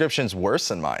Oh. prescription's worse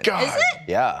than mine. God Is it?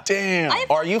 Yeah. damn.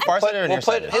 Are you farsighted or We'll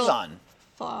put nearsighted? his on.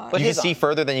 Fuck. Put You can his see on.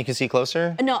 further than you can see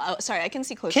closer? No, sorry, I can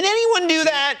see close. Can anyone do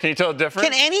that? Can you tell the difference?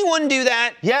 Can anyone do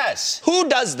that? Yes. Who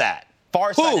does that?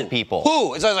 Farsighted Who? people.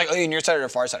 Who? It's always like, oh, you're nearsighted or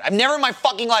farsighted. I've never in my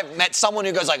fucking life met someone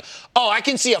who goes like, oh, I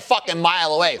can see a fucking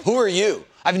mile away. Who are you?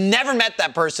 I've never met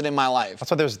that person in my life.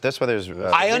 That's why there's. I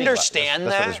reading understand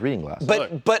That's why that. there's reading glasses.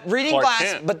 But reading Clark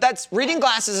glasses. Kent. But reading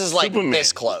glasses is like Superman.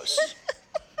 this close.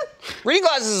 Reading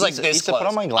glasses is like this Issa, close. put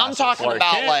on my glasses. I'm talking Clark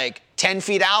about Kent. like 10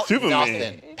 feet out, Superman.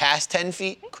 nothing. Past 10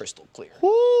 feet, crystal clear.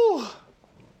 Woo.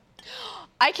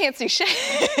 I can't see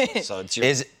shit. So it's your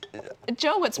Is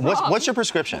Joe, what's wrong? what's your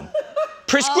prescription?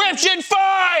 prescription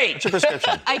fight. What's your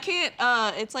prescription? I can't.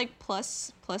 It's like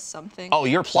plus something. Oh,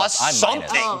 you're plus. Plus I'm minus.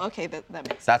 something. Oh, okay, that makes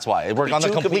sense. That's why we're on the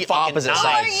two could be complete fucking opposite nine.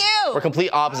 sides. Who are you? We're complete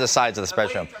opposite sides of the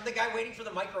spectrum. I'm the guy waiting for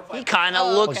the microphone. He kind of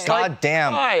Oh, looks okay. like God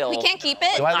damn. Kyle. We can't keep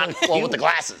it. Do I Not look well cute? with the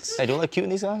glasses. Hey, do I look cute in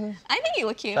these glasses? I think you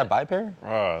look cute. Should I buy a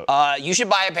pair? You should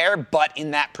buy a pair, but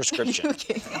in that prescription.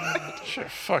 Okay.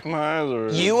 Shit, fuck my eyes.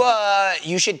 Or...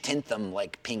 You should tint them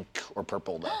like pink or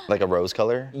purple though. Like a rose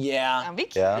color? Yeah. That'd be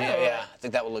cute. Yeah. Yeah. I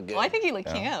think that would look good. Well, I think you look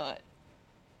cute.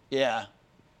 Yeah.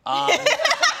 All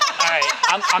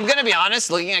right. I'm gonna be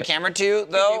honest. Looking at camera too,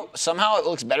 though, somehow it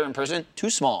looks better in person. Too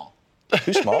small.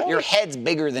 Too small? Your head's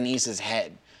bigger than Issa's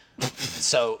head.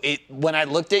 So when I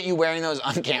looked at you wearing those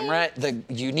on camera,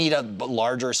 you need a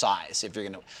larger size if you're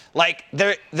gonna. Like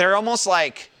they're almost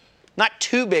like not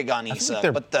too big on Issa,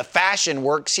 they're- but the fashion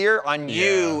works here. On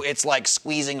you, it's like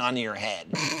squeezing onto your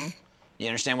head. You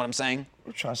understand what I'm saying? What are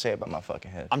you trying to say about my fucking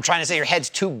head? I'm trying to say your head's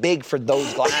too big for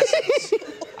those glasses.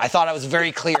 I thought I was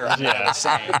very clear on what I was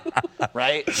saying,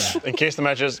 right? In case the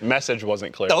message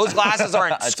wasn't clear. Those glasses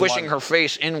aren't It's squishing one. her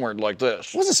face inward like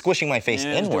this. I wasn't squishing my face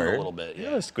Yeah, it was doing inward. a little bit.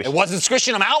 Yeah. squish- It wasn't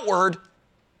squishing them outward.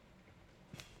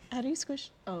 How do you squish?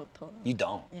 Oh, pull up. You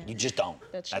don't. You just don't.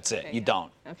 That's That's true. it. Okay, You yeah.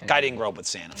 don't. Okay. Guy didn't grow up with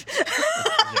Santa.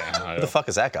 Yeah, Who the fuck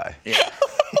is that guy? Who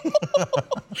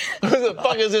the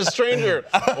fuck is this stranger?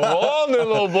 Oh, I'm there,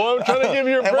 little boy. I'm trying to give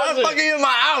you a Hey, why the present. fuck are you in my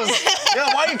house?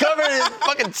 Yeah, why are you covered in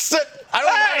fucking soot? I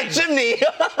don't have a chimney.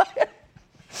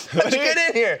 How'd you get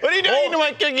in here? What are you doing to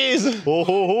my cookies?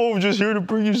 Oh, I'm just here to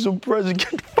bring you some presents.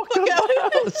 Get the fuck out of my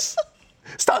house.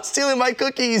 Stop stealing my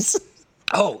cookies.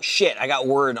 Oh shit! I got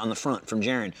word on the front from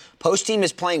Jaren. Post team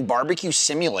is playing Barbecue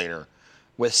Simulator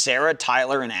with Sarah,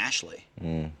 Tyler, and Ashley.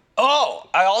 Oh,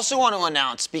 I also want to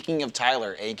announce. Speaking of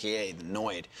Tyler, aka the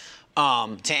Noid,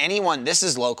 to anyone, this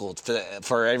is local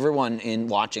for everyone in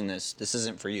watching this. This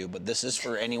isn't for you, but this is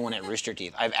for anyone at Rooster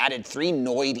Teeth. I've added 3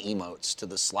 Noid emotes to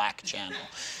the Slack channel.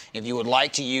 If you would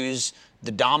like to use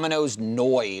the Domino's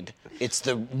Noid, it's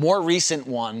the more recent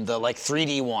one, the like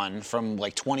 3D one from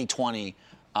like 2020.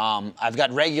 I've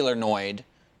got regular Noid,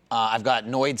 I've got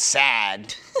Noid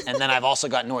sad, and then I've also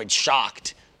got Noid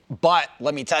shocked. But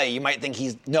let me tell you, you might think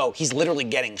he's literally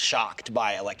getting shocked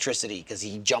by electricity because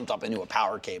he jumped up into a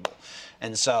power cable.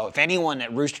 And so if anyone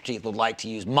at Rooster Teeth would like to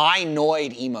use my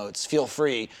Noid emotes, feel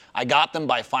free. I got them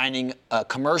by finding a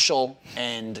commercial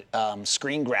and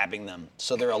screen grabbing them.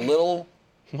 So they're a little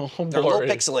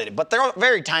pixelated, but they're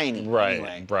very tiny. Right,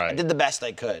 anyway. right. I did the best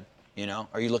I could, you know?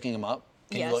 Are you looking them up?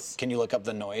 Yes. Can you look up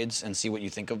the Noids and see what you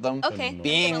think of them? Okay.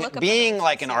 Being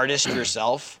like an artist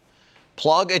yourself,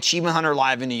 plug Achievement Hunter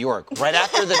Live in New York. Right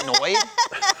after the Noid.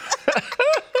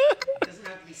 It doesn't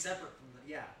have to be separate from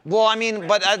the, yeah. Well, I mean,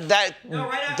 but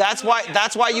that's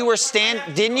why you were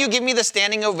didn't you give me the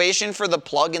standing ovation for the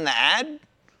plug in the ad?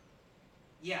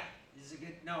 Yeah, this is a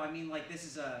good, no, I mean, like, this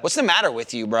is a... What's the matter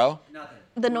with you, bro? Nothing.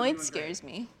 The Noid scares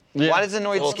me. Yeah. Why does the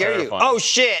Noid Little scare terrifying. you? Oh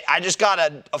shit, I just got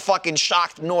a fucking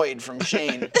shocked Noid from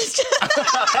Shane.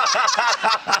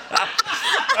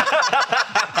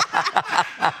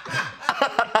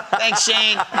 Thanks,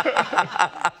 Shane.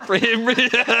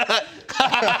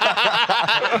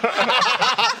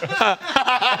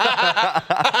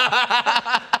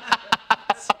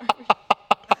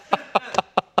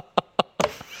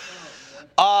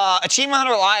 Achievement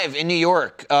Hunter Live in New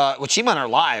York. Achievement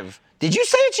Hunter Live. Did you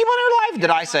say Achievement Hunter Live? Did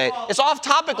I say it? It's Off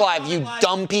Topic Live, you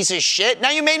dumb piece of shit.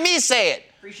 Now you made me say it.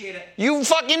 Appreciate it. You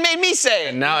fucking made me say it.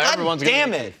 And now God everyone's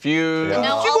damn gonna be it. confused.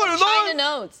 Now You all would've of China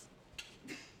knows.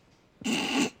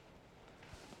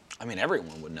 I mean,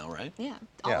 everyone would know, right? Yeah,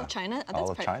 all of China. That's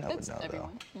all of China that's would know,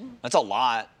 everyone. Yeah, That's a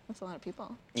lot. that's a lot of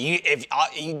people. If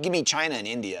you give me China and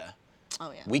India,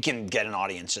 Oh yeah. we can get an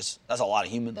audience. That's a lot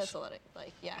of humans. That's a lot of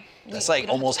yeah. That's We like don't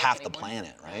have to almost look half the anymore.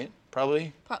 planet, right?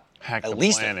 Probably. Hack At the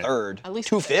least planet. a third. At least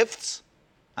 2/5.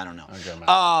 I don't know. Okay,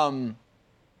 man.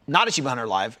 Not Achievement Hunter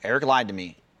Live. Eric lied to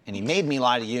me, and he made me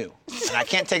lie to you. And I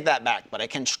can't take that back, but I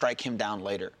can strike him down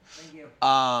later. Thank you.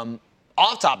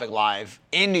 Off Topic Live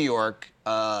in New York.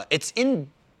 It's in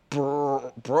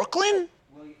Brooklyn,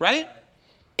 right?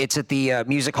 It's at the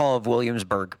Music Hall of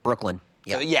Williamsburg, Brooklyn.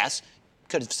 Yeah. Yes.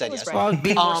 Could have said yes. right. Well,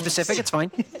 being more specific, it's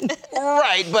fine.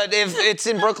 Right, but if it's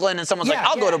in Brooklyn and someone's like,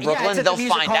 I'll go to Brooklyn, it's at they'll the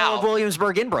Music find Hall out. of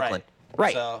Williamsburg in Brooklyn.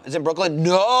 Right. So, is it Brooklyn?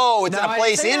 No, it's No, in a I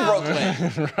place didn't in say Brooklyn.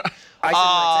 I said where it's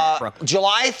at, Brooklyn.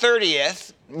 July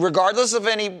 30th, regardless of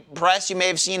any press you may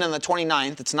have seen on the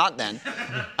 29th, it's not then.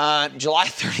 July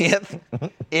 30th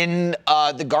in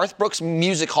the Garth Brooks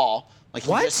Music Hall. Like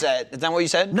you What? just said. Is that what you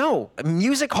said? No,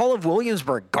 Music Hall of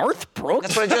Williamsburg. Garth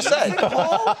Brooks? That's what I just said.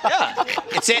 Yeah.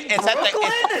 It's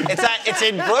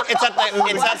in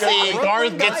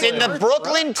the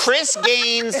Brooklyn Chris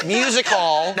Gaines Music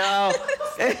Hall. No.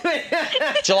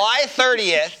 July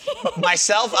 30th.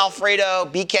 Myself, Alfredo,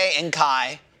 BK, and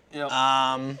Kai.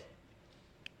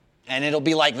 And it'll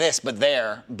be like this, but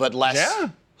less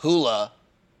hula.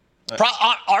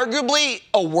 Arguably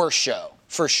a worse show,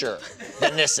 for sure,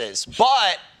 than this is.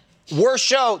 But worse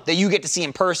show that you get to see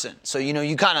in person. So,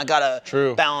 you kind of got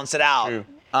to balance it out. True.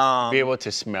 Be able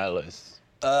to smell us.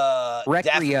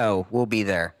 Recreo will be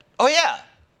there. Oh, yeah.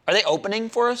 Are they opening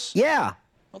for us? Yeah.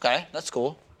 Okay, that's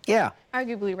cool. Yeah.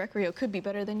 Arguably, Recreo could be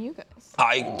better than you guys.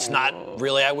 It's not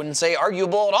really, I wouldn't say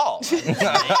arguable at all.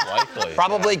 Likely.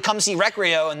 Probably come see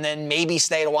Recreo and then maybe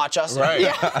stay to watch us. Right.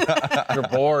 You're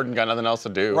bored and got nothing else to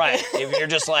do. Right. If you're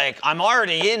just like, I'm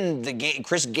already in the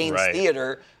Chris Gaines Right.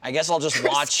 Theater, I guess I'll just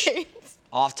watch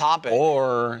Off Topic.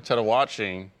 Or instead of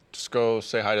watching, just go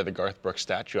say hi to the Garth Brooks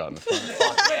statue out in the front.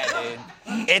 Fuck yeah, dude.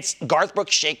 It's Garth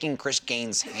Brooks shaking Chris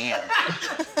Gaines' hand.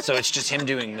 So it's just him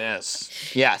doing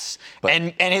this. Yes.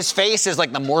 And his face is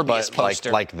like the Morbius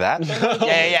poster. Like that?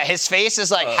 Yeah. His face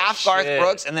is like half Garth shit.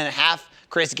 Brooks and then half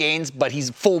Chris Gaines, but he's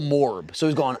full Morb. So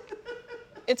he's going,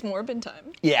 It's Morbin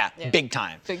time. yeah, big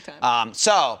time. Big time.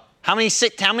 So how many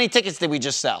tickets did we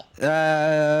just sell? What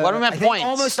are my points?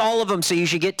 Almost all of them, so you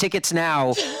should get tickets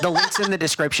now. The link's in the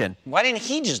description. Why didn't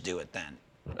he just do it then?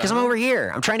 Because I'm over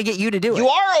here. I'm trying to get you to do it. You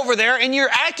are over there and you're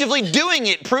actively doing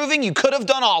it, proving you could have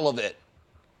done all of it.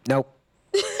 Nope.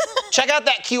 Check out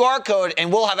that QR code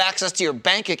and we'll have access to your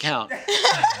bank account.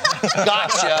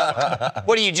 Gotcha.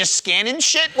 What are you, just scanning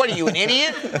shit? What are you, an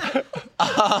idiot?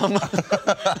 I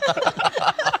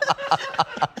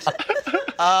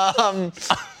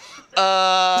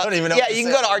don't even know. Yeah, what to you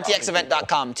can say. go to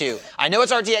rtxevent.com too. I know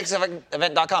it's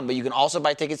rtxevent.com, but you can also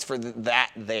buy tickets for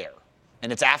that there.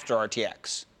 And it's after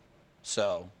RTX.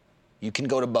 So you can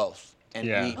go to both. And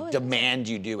we demand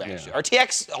you do, actually.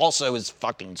 RTX also is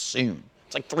fucking soon.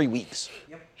 It's like 3 weeks.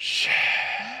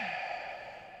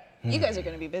 You guys are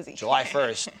going to be busy. July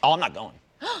 1st. Oh, I'm not going.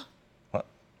 What?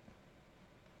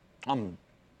 I'm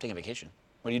taking a vacation.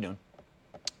 What are you doing?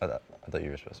 I thought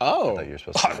you were supposed to. Oh. I thought you were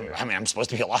supposed to. Be here. I mean, I'm supposed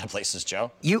to be a lot of places,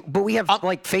 Joe. But we have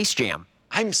like Face Jam.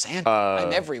 I'm Santa.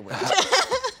 I'm everywhere.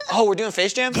 Oh, we're doing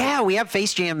Face Jam? Yeah, we have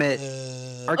Face Jam at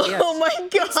RTX. Oh my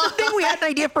god. It's the thing we had an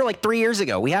idea for like 3 years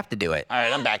ago. We have to do it. All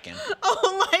right, I'm back in.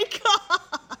 Oh my god.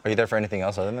 Are you there for anything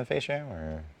else other than Face Jam,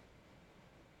 or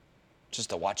Just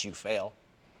to watch you fail.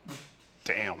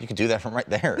 Damn. you could do that from right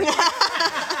there?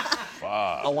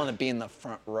 I want to be in the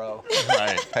front row.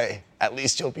 Right. Hey, at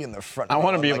least you'll be in the front. I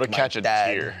want to row be able like to my catch a dad.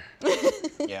 tear.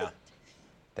 Yeah.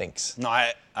 Thanks. No,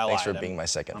 I Thanks lied. for being my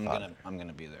second father. I'm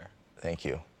gonna be there. Thank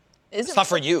you. It's not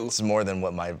for you. It's more than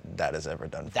what my dad has ever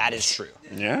done. For That me. is true.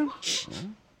 Yeah.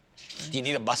 Do you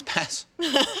need a bus pass?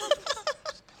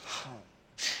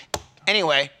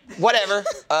 Anyway, whatever.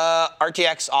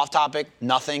 RTX off topic.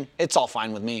 Nothing. It's all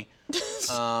fine with me.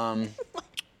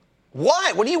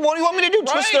 What? What do you want me to do?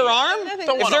 Twist their arm? Don't If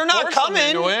wanna they're not force them coming,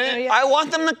 into it. I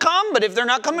want them to come. But if they're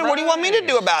not coming, what do you want me to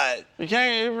do about it? You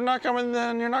can't. If you're not coming,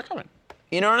 then you're not coming.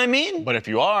 You know what I mean? But if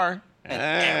you are,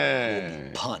 Eric will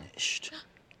be punished.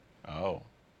 Oh.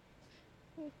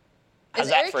 How's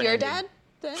Is that Eric for an your ending? dad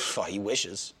then? Oh, he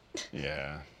wishes.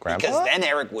 Yeah. Grandpa. Because then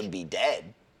Eric would be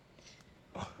dead.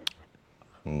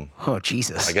 Oh,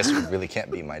 Jesus. I guess you really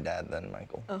can't be my dad then,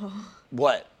 Michael.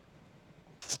 What?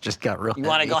 It just got real. You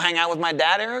want to heavy. go hang out with my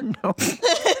dad, Eric? No.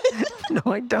 No,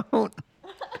 I don't.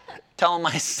 Tell him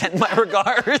I send my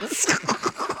regards.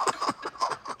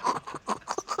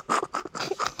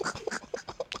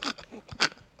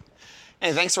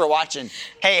 Hey, thanks for watching.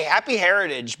 Hey, happy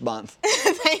Heritage Month.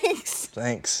 Thanks.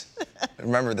 Thanks.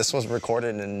 Remember, this was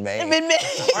recorded in May.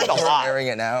 Learned a lot. Airing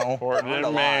it now. Recorded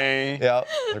in May. Yep.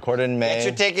 Recorded in May. Get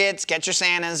your tickets, get your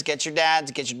Santas, get your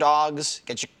dads, get your dogs,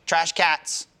 get your trash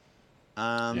cats.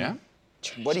 Yeah.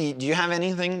 What do you have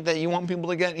anything that you want people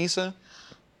to get, Issa?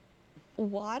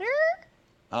 Water?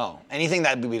 Oh, anything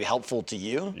that would be helpful to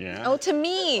you? Yeah. Oh, to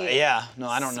me. Yeah, no,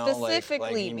 I don't know.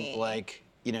 Specifically me.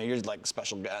 You know, you're like a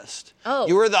special guest. Oh.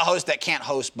 You were the host that can't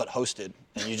host but hosted,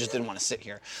 and you just didn't want to sit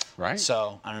here. Right.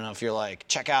 So I don't know if you're like,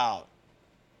 check out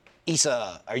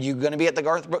Issa. Are you going to be at the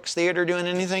Garth Brooks Theater doing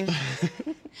anything?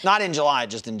 Not in July,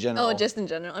 just in general. Oh, just in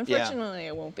general. Unfortunately,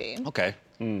 it won't be. Okay.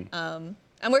 I'm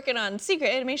working on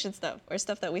secret animation stuff, or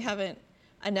stuff that we haven't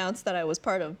announced that I was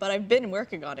part of, but I've been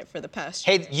working on it for the past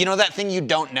year. Hey, you know that thing you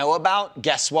don't know about?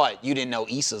 Guess what? You didn't know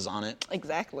Issa's on it.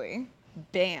 Exactly.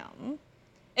 Bam.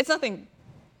 It's nothing.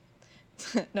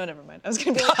 No, never mind. I was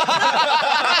gonna be like,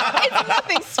 it's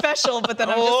nothing special, but then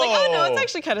I'm just like, oh no, it's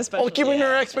actually kind of special. Well, keeping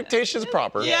your expectations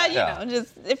proper. Yeah, you Yeah. know,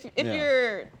 just if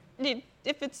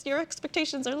your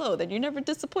expectations are low, then you're never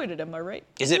disappointed. Am I right?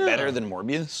 Is it better than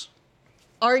Morbius?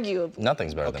 Arguably.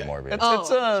 Nothing's better than Morbius. Oh, It's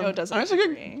Joe doesn't it's a good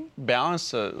agree.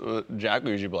 balance. Jack will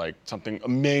usually be like something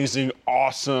amazing,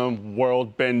 awesome,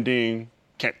 world-bending.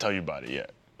 Can't tell you about it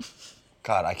yet.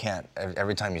 God, I can't.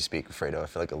 Every time you speak, Fredo, I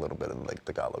feel like a little bit of like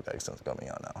the Tagalog accent's coming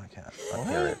out now. I can't. I don't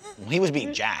hear it. He was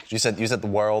being jacked. You said the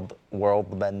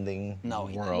world bending. No,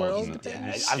 he World. didn't.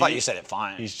 Yeah, I thought you said it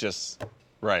fine. He's just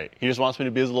right. He just wants me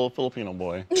to be his little Filipino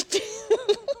boy.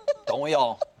 Don't we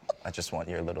all? I just want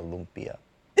your little lumpia.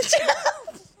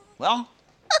 Well,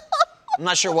 I'm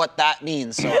not sure what that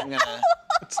means, so I'm gonna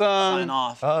It's sign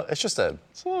off. It's just a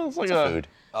it's like it's a food.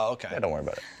 Oh, okay. Yeah, don't worry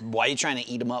about it. Why are you trying to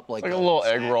eat them up like a a little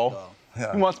egg snack, roll. though?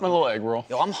 Yeah. He wants my little egg roll.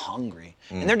 Yo, I'm hungry.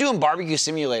 And they're doing barbecue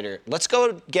simulator. Let's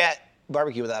go get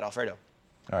barbecue with that Alfredo.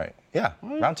 All right. Yeah.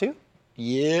 Round two.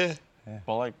 Yeah.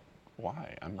 Well, like,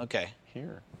 why? I'm Okay.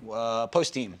 here.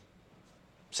 Post team.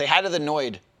 Say hi to the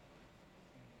Noid.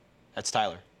 That's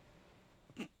Tyler.